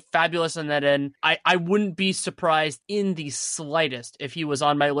Embiid, fabulous on that end. I wouldn't be surprised in the slightest if he was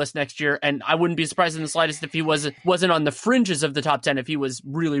on my list next year, and I wouldn't be surprised in the slightest if he wasn't on the fringes of the top 10 if he was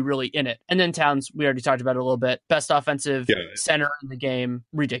really, really in it. And then Towns, we already talked about it a little bit. Best offensive center in the game.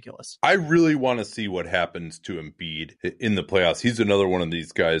 Ridiculous. I really want to see what happens to Embiid in the playoffs. He's another one of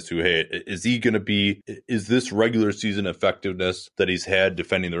these guys who, hey, is this regular season effectiveness that he's had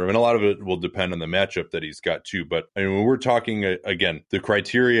defending the rim? And a lot of it will depend on the matchup that he's got too. But I mean, when we're talking, again, the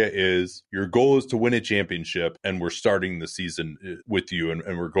criteria is your goal is to win a championship, and we're starting the season with you,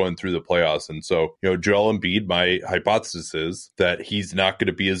 and we're going through the playoffs. And so, Joel Embiid, my hypothesis is that he's not going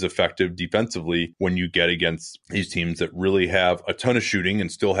to be as effective defensively when you get against these teams that really have a ton of shooting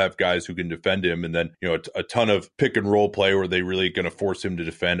and still have guys who can defend him. And then, a ton of pick and roll play where they really going to force him to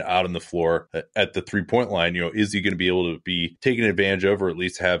defend out on the floor at the 3-point line. Is he going to be able to be taken advantage of, or at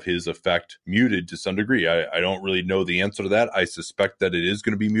least have his effect muted to some degree? I don't really know the answer to that. I suspect that it is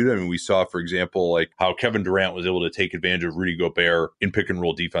going to be muted. I mean, we saw, for example, like how Kevin Durant was able to take advantage of Rudy Gobert in pick and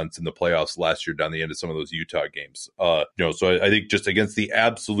roll defense in the playoffs last year down the end of some of those Utah games. So I think just against the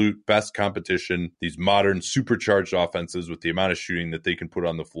absolute best competition, these modern supercharged offenses with the amount of shooting that they can put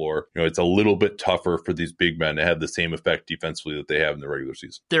on the floor, it's a little bit tougher for these big men to have the same effect defensively that they have in the regular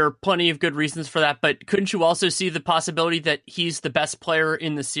season. There are plenty of good reasons for that, but couldn't you also see the possibility that he's the best player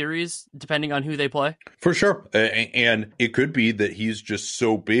in the series, depending on who they play? For sure. And it could be that he's just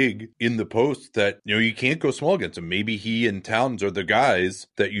so big in the post that, you can't go small against him. Maybe he and Towns are the guys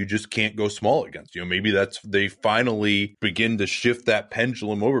that you just can't go small against. Maybe they finally begin to shift that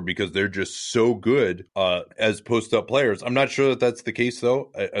pendulum over because they're just so good as post-up players. I'm not sure that that's the case,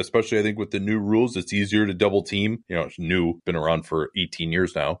 though, especially I think with the new rules, it's easier to double team. It's new, been around for 18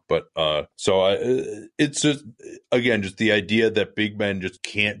 years now. But it's just, again, just the idea that big men just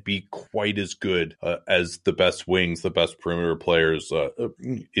can't be quite as good as the best wings, the best perimeter players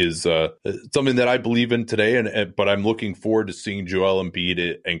is something that I believe in today. But I'm looking forward to seeing Joel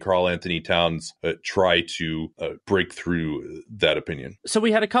Embiid and Karl Anthony Towns try to break through that opinion. So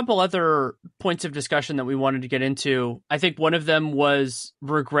we had a couple other points of discussion that we wanted to get into. I think one of them was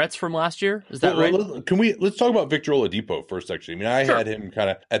regrets from last year. Is that right? Let's talk about Victor Oladipo first, actually. I mean, I had him kind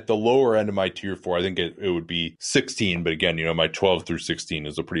of at the lower end of my tier 4. I think it would be 16, but again, my 12 through 16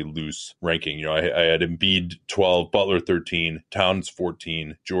 is a pretty loose ranking. I had Embiid 12, Butler 13, Towns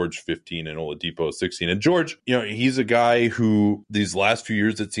 14, George 15, and Oladipo 16. And George, he's a guy who these last few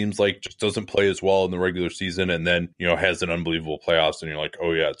years, it seems like just doesn't play as well in the regular season, and then, has an unbelievable playoffs, and you're like,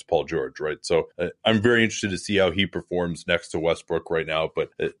 oh yeah, it's Paul George, right? So I'm very interested to see how he performs next to Westbrook right now, but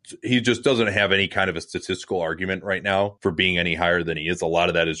he just doesn't have any kind of a statistical argument right now for being any higher than he is. A lot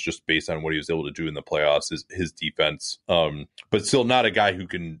of that is just based on what he was able to do in the playoffs, his defense, but still not a guy who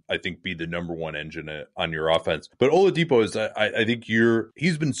can, I think, be the number one engine on your offense. But Oladipo is, I think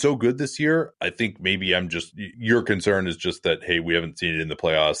he's been so good this year. I think maybe your concern is just that, hey, we haven't seen it in the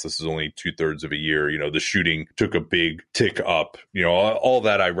playoffs. This is only 2/3 of a year. The shooting took a big tick up. All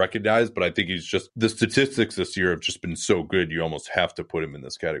that I recognize, but I think he's just, the statistics this year have just been so good. You almost have to put him in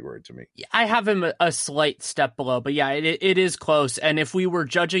this category to me. I have him a slight step below, but yeah, it is close. And if we were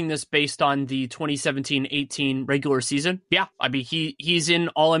judging this based on the 2017-18 regular season, yeah, I mean, he's in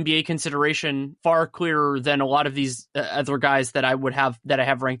all NBA consideration, far clearer than a lot of these other guys that I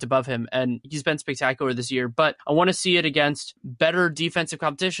have ranked above him. And he's been spectacular this year, but I want to see it against better defensive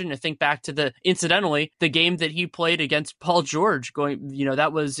competition. I think back to incidentally, the game that he played against Paul George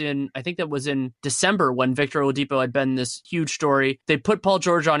that was in December when Victor Oladipo had been this huge story. They put Paul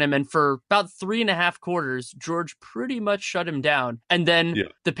George on him, and for about 3.5 quarters, George pretty much shut him down. And then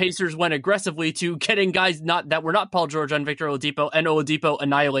the Pacers went aggressively to getting guys that were not Paul George on Victor Oladipo, and Oladipo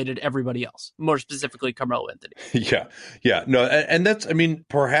annihilated everybody else, more specifically Carmelo Anthony. Yeah. No, and that's, I mean,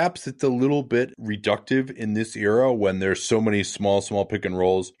 perhaps it's a little bit reductive in this era when there's so many small pick and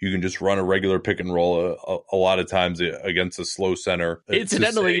rolls. You can just run a regular pick and roll a lot of times against a slow center.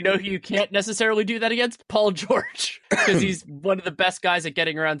 Incidentally, you can't necessarily do that against Paul George because he's one of the best guys at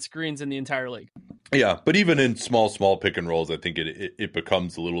getting around screens in the entire league. Yeah, but even in small pick and rolls, I think it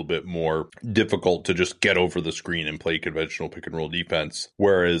becomes a little bit more difficult to just get over the screen and play conventional pick and roll defense.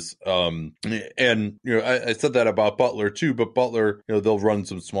 Whereas, and I said that about Butler too, but Butler, they'll run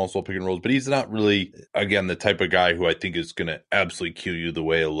some small pick and rolls, but he's not really, again, the type of guy who I think is going to absolutely kill you the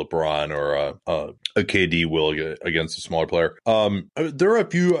way a LeBron or a KD will against a smaller player. There are a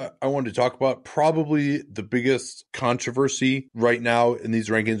few I wanted to talk about. Probably the biggest controversy right now in these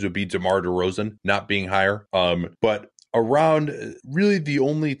rankings would be DeMar DeRozan not being higher. But around really the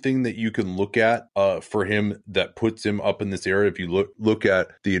only thing that you can look at for him that puts him up in this area, if you look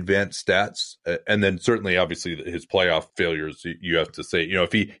at the advanced stats, and then certainly obviously his playoff failures, you have to say,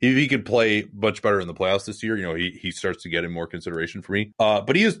 if he could play much better in the playoffs this year, he starts to get in more consideration for me.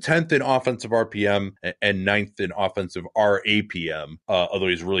 But he is 10th in offensive RPM and 9th in offensive RAPM, although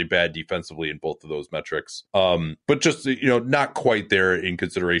he's really bad defensively in both of those metrics. But just not quite there in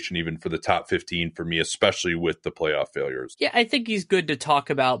consideration even for the top 15 for me, especially with the playoff failures. Yeah, I think he's good to talk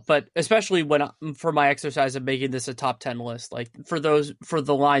about, but especially for my exercise of making this a top 10 list, like for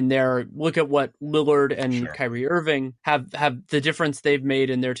the line there, look at what Lillard and Kyrie Irving have the difference they've made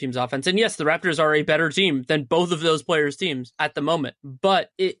in their team's offense. And yes, the Raptors are a better team than both of those players' teams at the moment,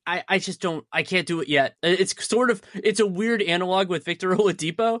 but I can't do it yet. It's a weird analog with Victor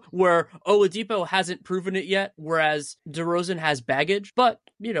Oladipo, where Oladipo hasn't proven it yet, whereas DeRozan has baggage, but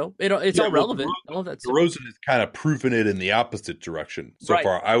it's all relevant. DeRozan has kind of proven it in the opposite direction so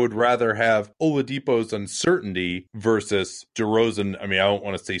far. I would rather have Oladipo's uncertainty versus DeRozan. I mean, I don't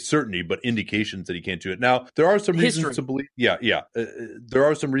want to say certainty, but indications that he can't do it. Now, there are some reasons to believe. There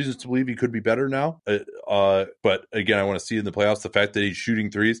are some reasons to believe he could be better now. But again, I want to see in the playoffs the fact that he's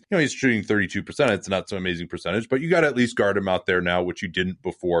shooting threes. He's shooting 32%. It's not some amazing percentage, but you got to at least guard him out there now, which you didn't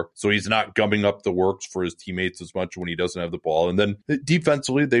before. So he's not gumming up the works for his teammates as much when he doesn't have the ball. And then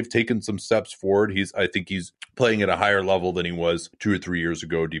defensively, they've taken some steps forward. I think he's playing at a higher level than he was 2 or 3 years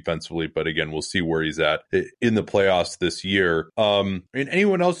ago defensively. But again, we'll see where he's at in the playoffs this year. And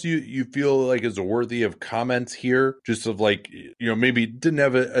anyone else you feel like is worthy of comments here? Just of maybe didn't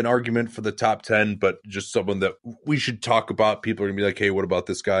have an argument for the top 10, but just someone that we should talk about. People are going to be like, hey, what about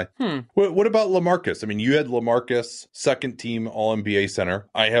this guy? What about LaMarcus? I mean, you had LaMarcus second team All-NBA center.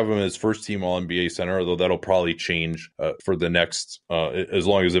 I have him as first team All-NBA center, although that'll probably change for the next, as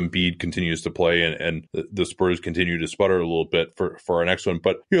long as Embiid continues to play and the Spurs continue to sputter a little bit for our next one.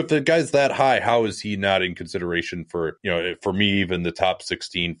 But if the guy's that high, how is he not in consideration for me, even the top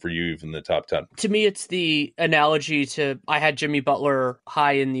 16, for you, even the top 10? To me, it's the analogy to, I had Jimmy Butler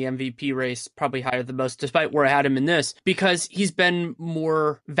high in the MVP race, probably higher than most, despite where I had him in this, because he's been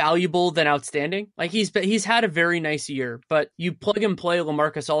more valuable than outstanding. Like he's had a very nice year, but you plug and play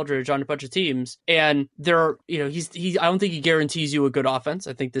LaMarcus Aldridge on a bunch of teams, and I don't think he guarantees you a good offense.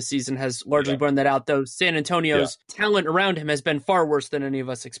 I think this season has largely borne that out, though San Antonio's talent around him has been far worse than any of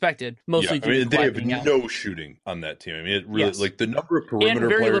us expected, mostly due to they have no shooting on that team. I mean, it really, the number of perimeter and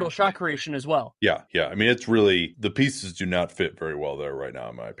very players, little shot creation as well. Yeah. I mean, it's really, the pieces do not fit very well there right now,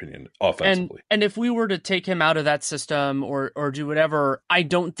 in my opinion, offensively. And if we were to take him out of that system or do whatever, I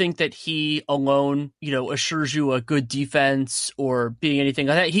don't think that he alone, assures you a good defense or being anything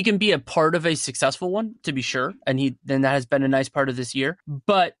like that. He can be a part of a successful one, to be sure, and that has been a nice part of this year.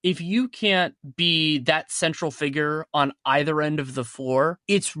 But if you can't be that central figure on either end of the floor,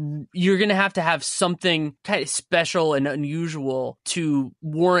 you're going to have something kind of special and unusual to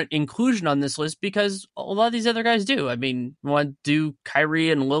warrant inclusion on this list, because a lot of these other guys do. I mean, want do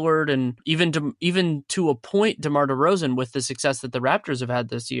Kyrie and Lillard and even to a point DeMar DeRozan with the success that the Raptors have had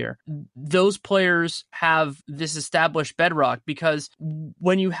this year. Those players have this established bedrock, because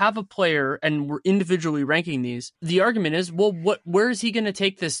when you have a player, and we're individually ranking these, the argument is, well, where is he going to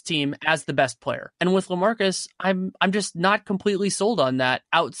take this team as the best player? And with LaMarcus, I'm just not completely sold on that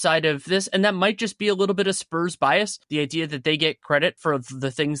outside of this, and that might just be a little bit of Spurs bias, the idea that they get credit for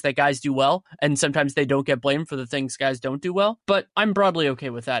the things that guys do well, and sometimes they don't get blamed for the things guys don't do well. But I'm broadly okay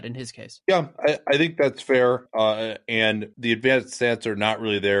with that in his case. Yeah, I think that's fair. And the advanced stats are not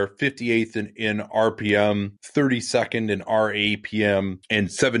really there. 58th in RPM, 32nd in RAPM, and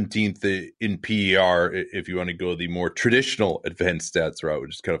 17th in PER, if you want to go the more traditional advanced stats route,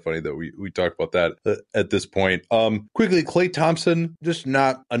 which is kind of funny that we talk about that at this point. point. Quickly, Klay Thompson, just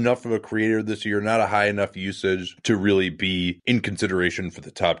not enough of a creator this year, not a high enough usage to really be in consideration for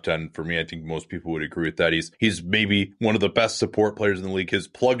the top 10 for me. I think most people would agree with that. He's maybe one of the best support players in the league. His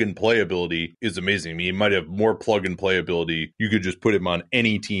plug and play ability is amazing. I mean, he might have more plug and play ability. You could just put him on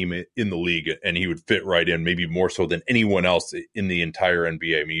any team in the league and he would fit right in, maybe more so than anyone else in the entire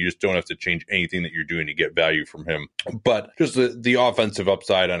NBA. I mean, you just don't have to change anything that you're doing to get value from him. But just the offensive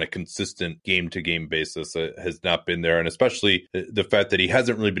upside on a consistent game-to-game basis has not been there. And especially the fact that he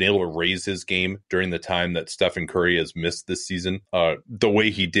hasn't really been able to raise his game during the time that Stephen Curry has missed this season. The way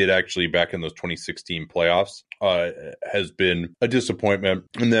he did actually back in those 2016 playoffs has been a disappointment.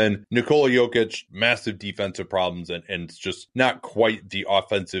 And then Nikola Jokic, massive defensive problems and just not quite the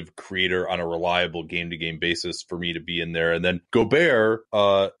offensive creator on a reliable game-to-game basis for me to be in there. And then Gobert,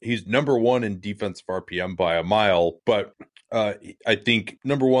 he's number one in defensive RPM by a mile, but I think,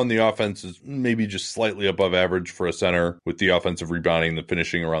 number one, the offense is maybe just slightly above average for a center with the offensive rebounding, the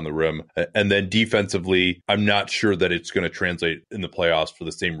finishing around the rim. And then defensively, I'm not sure that it's going to translate in the playoffs for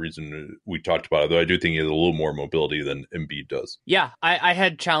the same reason we talked about, although I do think he has a little more mobility than Embiid does. Yeah, I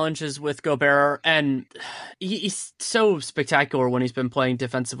had challenges with Gobert, and he's so spectacular when he's been playing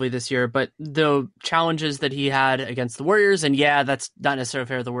defensively this year, but the challenges that he had against the Warriors, and yeah, that's not necessarily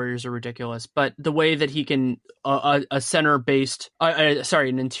fair, the Warriors are ridiculous, but the way that he can, an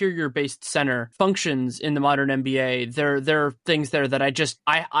interior-based center functions in the modern NBA, there are things there that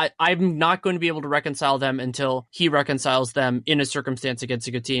I'm not going to be able to reconcile them until he reconciles them in a circumstance against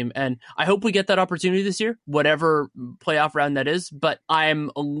a good team. And I hope we get that opportunity this year, whatever playoff round that is, but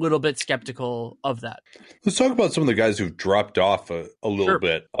I'm a little bit skeptical of that. Let's talk about some of the guys who've dropped off a little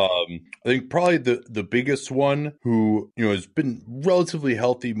bit. I think probably the biggest one who, has been relatively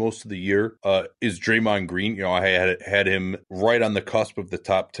healthy most of the year is Draymond Green. I had him right on the cusp of the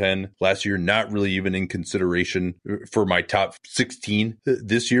top 10 last year, not really even in consideration for my top 16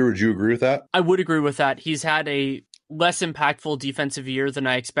 this year. Would you agree with that? I would agree with that. He's had a less impactful defensive year than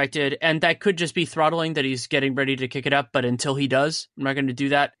I expected, and that could just be throttling that he's getting ready to kick it up, but until he does, I'm not going to do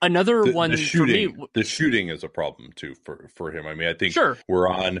that. Another one for me... The shooting is a problem, too, for him. I mean, I think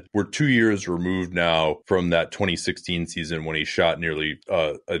we're 2 years removed now from that 2016 season when he shot nearly,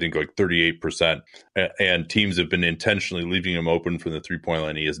 38%, and teams have been intentionally leaving him open from the three-point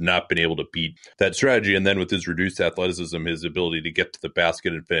line. He has not been able to beat that strategy, and then with his reduced athleticism, his ability to get to the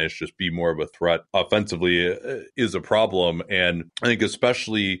basket and finish, just be more of a threat offensively is a problem. And I think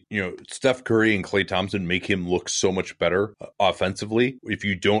especially, Steph Curry and Klay Thompson make him look so much better offensively. If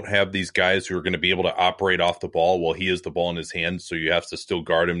you don't have these guys who are going to be able to operate off the ball while he has the ball in his hands, so you have to still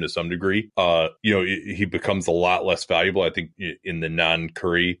guard him to some degree, he becomes a lot less valuable. I think in the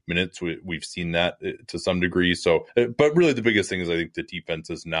non-Curry minutes, we've seen that to some degree. So, but really the biggest thing is I think the defense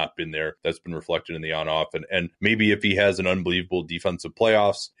has not been there. That's been reflected in the on-off. And maybe if he has an unbelievable defensive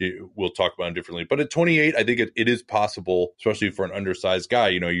playoffs, we'll talk about him differently. But at 28, I think it is possible, especially for an undersized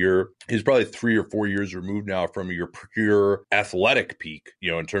guy. He's probably 3 or 4 years removed now from your pure athletic peak,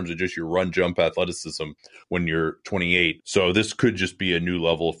 in terms of just your run jump athleticism when you're 28. So this could just be a new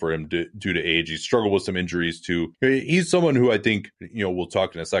level for him due to age. He's struggled with some injuries too. He's someone who I think, we'll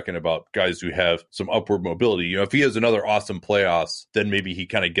talk in a second about guys who have some upward mobility. If he has another awesome playoffs, then maybe he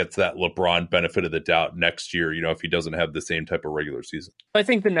kind of gets that LeBron benefit of the doubt next year, if he doesn't have the same type of regular season. I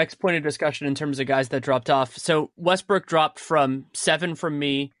think the next point of discussion in terms of guys that dropped off. So Westbrook dropped from 7 from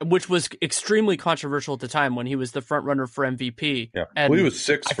me, which was extremely controversial at the time when he was the front runner for MVP. Yeah, and he was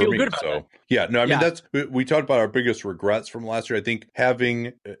 6 for me. So that's, we talked about our biggest regrets from last year. I think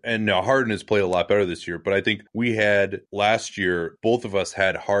and now Harden has played a lot better this year, but I think we had last year, both of us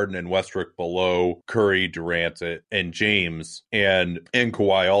had Harden and Westbrook below Curry, Durant, and James, and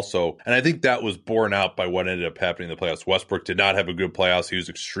Kawhi also. And I think that was borne out by what ended up happening in the playoffs. Westbrook did not have a good playoffs. He was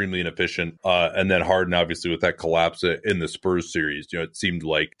extremely inefficient. And then Harden, obviously, with that collapse in the Spurs series, it seemed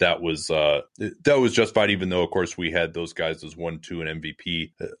like that was justified, even though, of course, we had those guys as 1, 2, and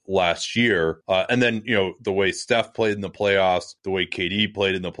MVP last year. And then, the way Steph played in the playoffs, the way KD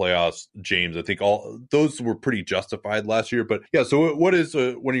played in the playoffs, James, I think all those were pretty justified last year. But yeah, so what is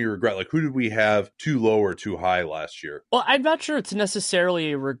one of your regret? Like, who did we have too low or too high last year? Well, I'm not sure it's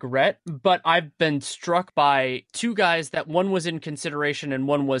necessarily a regret, but I've been struck by 2 guys that one was in consideration and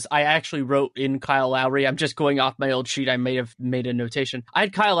one was, I actually wrote in Kyle Lowry. I'm just going off my old sheet. I may have made a notation. I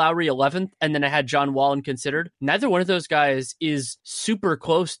had Kyle Lowry 11th, and then I had John Wall considered. Neither one of those guys is super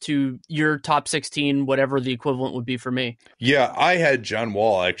close to your top 16, whatever the equivalent would be for me. Yeah, I had John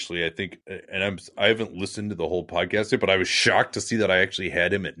Wall, actually, I think, and I haven't listened to the whole podcast yet, but I was shocked to see that I actually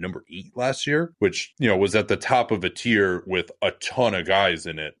had him at number 8 last year, which, was at the top of a tier with a ton of guys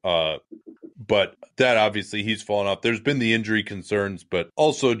in it. but that obviously he's fallen off. There's been the injury concerns, but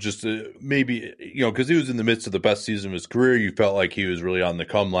also just maybe, because he was in the midst of the best season of his career. You felt like he was really on the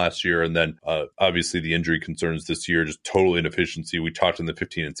come last year. And then obviously the injury concerns this year, just total inefficiency. We talked in the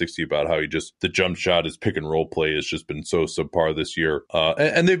 15 and 60 about how the jump shot, his pick and roll play has just been so subpar this year.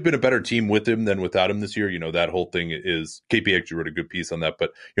 And they've been a better team with him than without him this year. That whole thing is, KP actually wrote a good piece on that,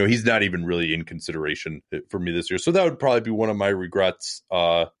 but he's not even really in consideration for me this year. So that would probably be one of my regrets.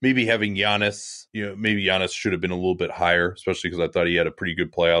 Maybe having Giannis, maybe Giannis should have been a little bit higher, especially because I thought he had a pretty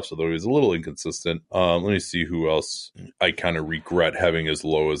good playoffs, although he was a little inconsistent. Let me see who else I kind of regret having as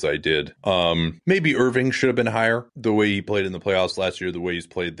low as I did. Maybe Irving should have been higher, the way he played in the playoffs last year, the way he's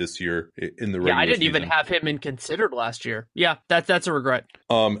played this year in the regular season. I didn't even have him in considered last year. Yeah, that's a regret.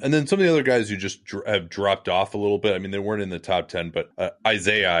 And then some of the other guys who just have dropped off a little bit. I mean, they weren't in the top 10, but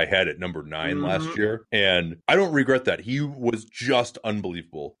Isaiah I had at number 9 last year, and I don't regret that. He was just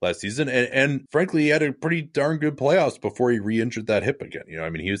unbelievable last season, and frankly, he had a pretty darn good playoffs before he re-injured that hip again. I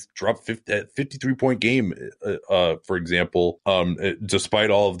mean, he was dropped 53-point game, for example, despite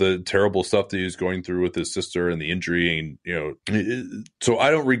all of the terrible stuff that he was going through with his sister and the injury, and so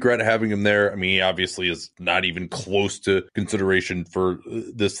I don't regret having him there. I mean, he obviously is not even close to consideration for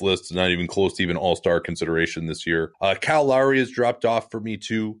this list, not even close to even all-star consideration this year. Kyle Lowry has dropped off for me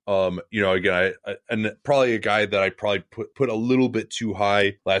too. Again, and probably a guy that I probably put a little bit too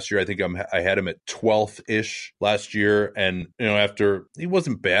high last year. I think I had him at 12th ish last year, and after he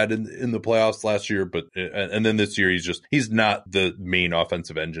wasn't bad in the playoffs last year, but and then this year he's not the main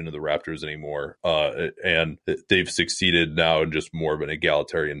offensive engine of the Raptors anymore, and they've succeeded now in just more of an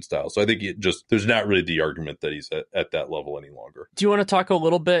egalitarian style. So I think there's not really the argument that he's at that level any longer. Do you want to talk a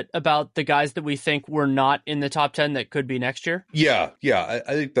little bit about the guys that we think were not in the top 10 that could be next year? Yeah.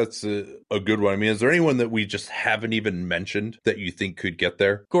 I think that's a good one. I mean, is there anyone that we just haven't even mentioned that you think could get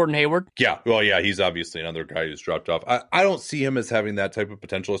there? Gordon Hayward? Yeah. Well, yeah, he's obviously another guy who's dropped off. I don't see him as having that type of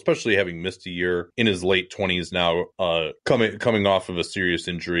potential, especially having missed a year in his late 20s now, coming off of a serious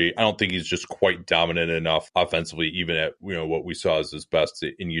injury. I don't think he's just quite dominant enough offensively, even at what we saw as his best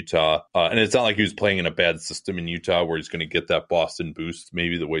in Utah. And it's not like he was playing in a bad system in Utah where he's going to get that Boston boost,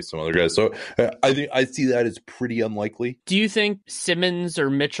 maybe the way some other guys. So I think I see that as pretty unlikely. Do you think Simmons or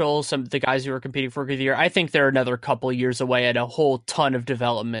Mitchell, some of the guys who are competing for Rookie of the Year, I think they're another couple years away and a whole ton of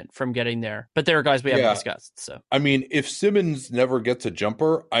development from getting there. But there are guys we haven't discussed. So I mean, if Simmons never gets a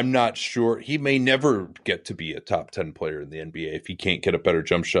jumper, I'm not sure. He may never get to be a top 10 player in the NBA if he can't get a better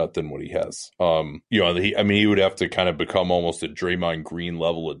jump shot than what he has. He would have to kind of become almost a Draymond Green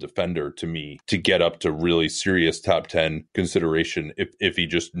level of defender to me to get up to really serious top 10 consideration if he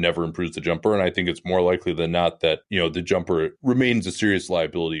just never improves the jumper. And I think it's more likely than not that, the jumper remains a serious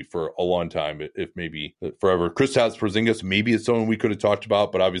liability for a long time, if maybe forever. Kristaps Porzingis maybe is someone we could have talked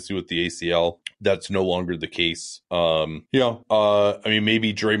about, but obviously with the ACL, that's no longer the case.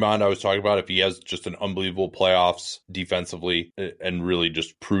 Maybe Draymond I was talking about, if he has just an unbelievable playoffs defensively and really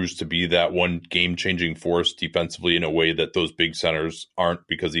just proves to be that one game-changing force defensively in a way that those big centers aren't,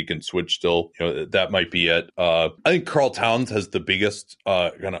 because he can switch still, that might be it. I think Karl Towns has the biggest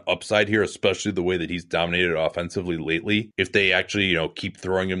kind of upside here, especially the way that he's dominated offensively lately. If they actually, keep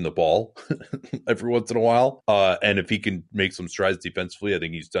throwing him the ball every once in a while, and if he can make some strides defensively, I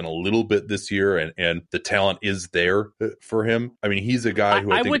think he's done a little bit this year, and the talent is there for him. I mean, he's a guy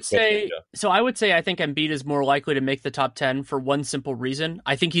who I would say I think Embiid is more likely to make the top 10 for one simple reason.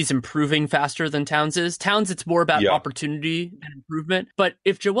 I think he's improving faster than Towns is. Towns, it's more about opportunity and improvement. But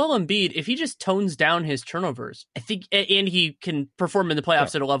if Joel Embiid, if he just tones down his turnovers, I think, and he can perform in the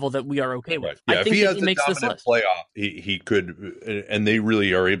playoffs at a level that we are okay with. Yeah, I think if he has he makes this list. Playoff, he could, and they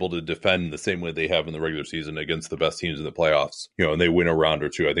really are able to defend the same way they have in the regular season against the best teams in the playoffs. And they win a round or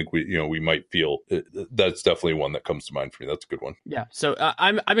two. I think we might feel that's definitely one that comes to mind for me. That's a good one. Yeah. So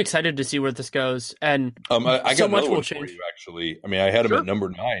I'm excited to see where this goes, and I so got much will will change. change. Actually, I mean, I had him at number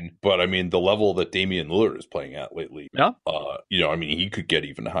 9, but I mean, the level that Damian Lillard is playing at lately. Yeah. He could get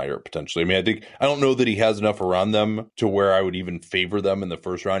even higher potentially. I mean, I don't know that he has enough around them to where I would even favor them in the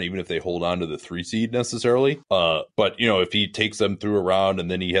first round, even if they hold on to the 3 seed necessarily. But if he takes them through a round and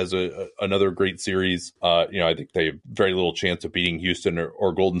then he has another great series, I think they have very little chance of beating Houston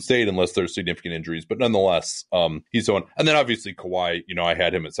or Golden State unless there's significant injuries. But nonetheless, he's someone. And then obviously Kawhi, I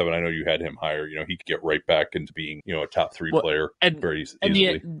had him at 7. I know you had him higher. He could get right back into being, a top 3 player very easily.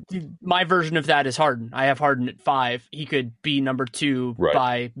 And my version of that is Harden. I have Harden at 5. He could be number 2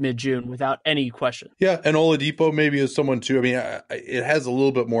 by mid-June without any question. Yeah, and Oladipo maybe is someone too. I mean, it has a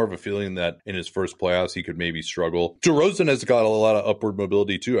little bit more of a feeling that in his first playoffs he could maybe struggle. DeRozan has got a lot of upward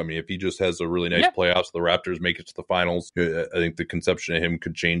mobility too. I mean, if he just has a really nice playoffs, the Raptors make it to the finals, I think the conception of him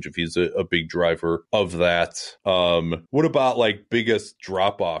could change change if he's a big driver of that. What about like biggest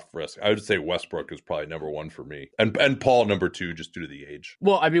drop-off risk? I would say Westbrook is probably number one for me. And Paul number two, just due to the age.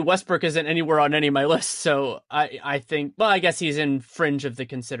 Well, I mean, Westbrook isn't anywhere on any of my lists, so I think, well, I guess he's in fringe of the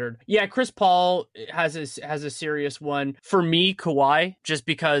considered. Yeah, Chris Paul has a serious one. For me, Kawhi, just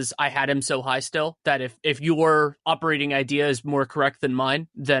because I had him so high still, that if your operating idea is more correct than mine,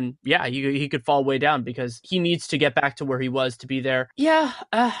 then yeah, he could fall way down because he needs to get back to where he was to be there. Yeah,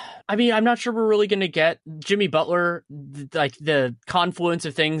 I mean, I'm not sure we're really going to get Jimmy Butler, like the confluence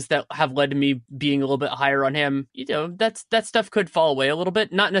of things that have led to me being a little bit higher on him. You know, that stuff could fall away a little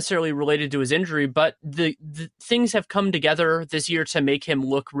bit, not necessarily related to his injury, but the things have come together this year to make him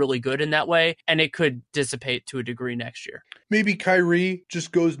look really good in that way, and it could dissipate to a degree next year. Maybe Kyrie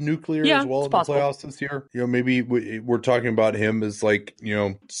just goes nuclear as well in the playoffs this year. You know, maybe we're talking about him as like, you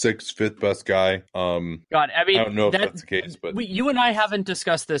know, fifth best guy. God, I mean, I don't know if that's the case, but you and I haven't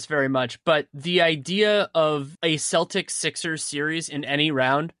discussed this very much, but the idea of a Celtics-Sixers series in any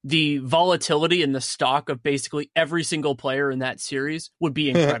round, the volatility in the stock of basically every single player in that series would be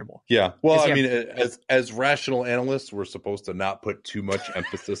incredible. Yeah. Well, I mean, as rational analysts, we're supposed to not put too much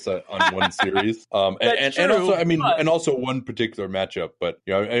emphasis on one series. And also, I mean, and also one particular matchup, but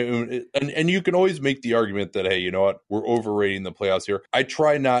you know, and you can always make the argument that, hey, you know what, we're overrating the playoffs here. I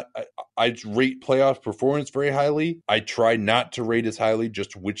rate playoff performance very highly. I try not to rate as highly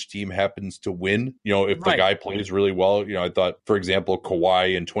just which team happens to win. You know, if the guy plays really well, you know, I thought, for example,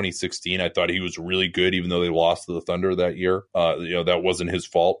 Kawhi in 2016, I thought he was really good, even though they lost to the Thunder that year. You know, that wasn't his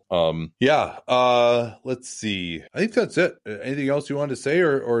fault. Let's see. I think that's it. Anything else you wanted to say,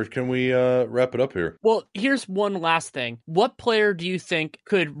 or can we wrap it up here? Well, here's one last thing. What player do you think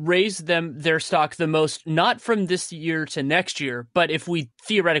could raise their stock the most, not from this year to next year, but if we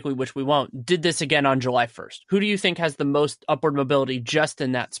theoretically, which we won't, did this again on July 1st? Who do you think has the most upward mobility just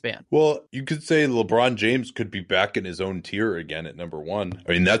in that span? Well, you could say LeBron James could be back in his own tier again at number one.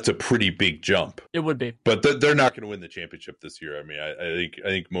 I mean, that's a pretty big jump. It would be. But they're not going to win the championship this year. I mean, I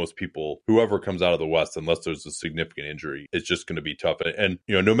think most people, whoever comes out of the West, unless there's a significant injury, it's just going to be tough. And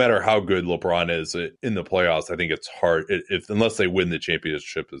you know, no matter how good LeBron is in the playoffs, I think it's hard. Unless they win the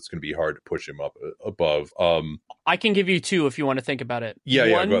championship, it's going to be hard to push him up above. I can give you two if you want to think about it.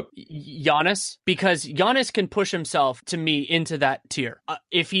 One, Giannis, because Giannis can push himself to me into that tier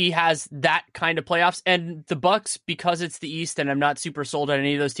if he has that kind of playoffs. And the Bucks, because it's the East, and I'm not super sold on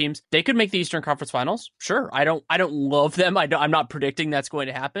any of those teams, they could make the Eastern Conference Finals. Sure, I don't love them. I'm not predicting that's going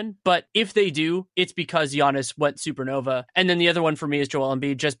to happen, but if they do, it's because Giannis went supernova. And then the other one for me is Joel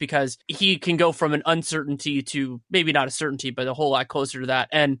Embiid, just because he can go from an uncertainty to maybe not a certainty, but a whole lot closer to that.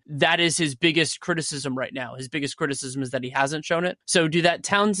 And that is his biggest criticism right now. His biggest criticism is that he hasn't shown it. So do that.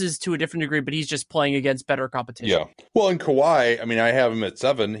 Towns is to a different degree, but he's just playing against better competition. Yeah. Well, in Kawhi, I mean, I have him at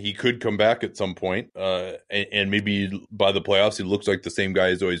 7. He could come back at some point, and maybe by the playoffs, he looks like the same guy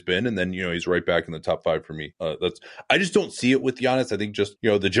he's always been. And then, you know, he's right back in the top 5 for me. I just don't see it with Giannis. I think just, you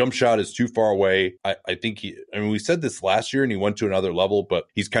know, the jump shot is too far away. I think we said this last year and he went to another level, but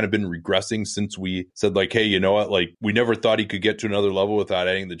he's kind of been regressing since we said like, hey, you know what, like we never thought he could get to another level without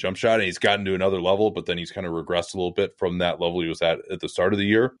adding the jump shot. And he's gotten to another level, but then he's kind of regressed a little bit from that level he was at the start of the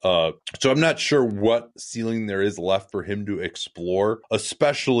year. So I'm not sure what ceiling there is left for him to explore,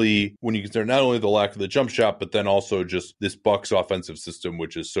 especially when you consider not only the lack of the jump shot, but then also just this Bucks offensive system,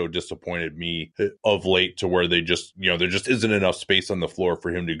 which has so disappointed me of late, to where they just, you know, there just isn't enough space on the floor for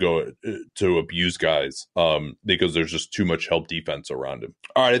him to go to abuse guys because there's just too much help defense around him.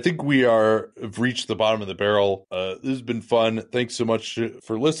 All right, I think we have reached the bottom of the barrel. This has been fun. Thanks so much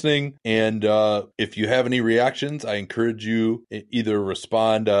for listening. And if you have any reactions, I encourage you either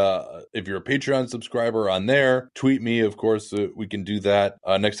respond if you're a Patreon subscriber on there, tweet me, of course, we can do that.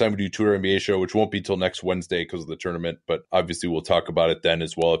 Next time we do Twitter NBA show, which won't be till next Wednesday because of the tournament, but obviously we'll talk about it then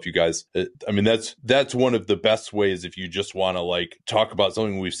as well. If you guys, I mean, that's one of the best ways if you just want to like talk about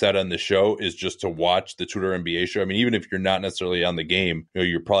something we've said on the show, is just to watch the Twitter NBA show. I mean, even if you're not necessarily on the game, you know,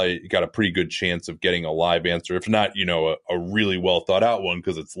 you're probably got a pretty good chance of getting a live answer. If not, you know, a really well thought out one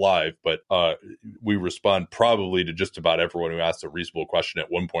because it's live, but we respond probably to just about everyone who asks a reasonable question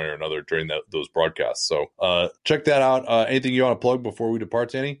at one point or another during those broadcasts. So check that out. Anything you want to plug before we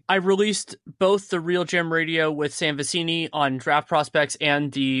depart, Danny? I released both the Real Gem Radio with Sam Vecini on draft prospects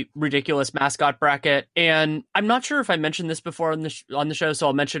and the ridiculous mascot bracket. And I'm not sure if I mentioned this before on the show, so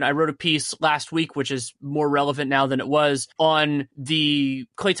I'll mention I wrote a piece last week, which is more relevant now than it was, on the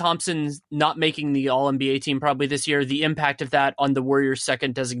Klay Thompson not making the All-NBA team probably this year, the impact of that on the Warriors'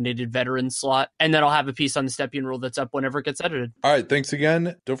 second designated veteran slot. And then I'll have a piece on the Stepien rule that's up whenever it gets edited. All right, thanks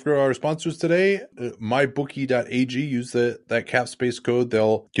again. don't forget our sponsors today, mybookie.ag. Use that cap space code.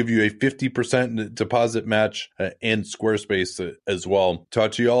 They'll give you a 50% deposit match, and Squarespace as well.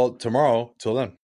 Talk to you all tomorrow. Till then.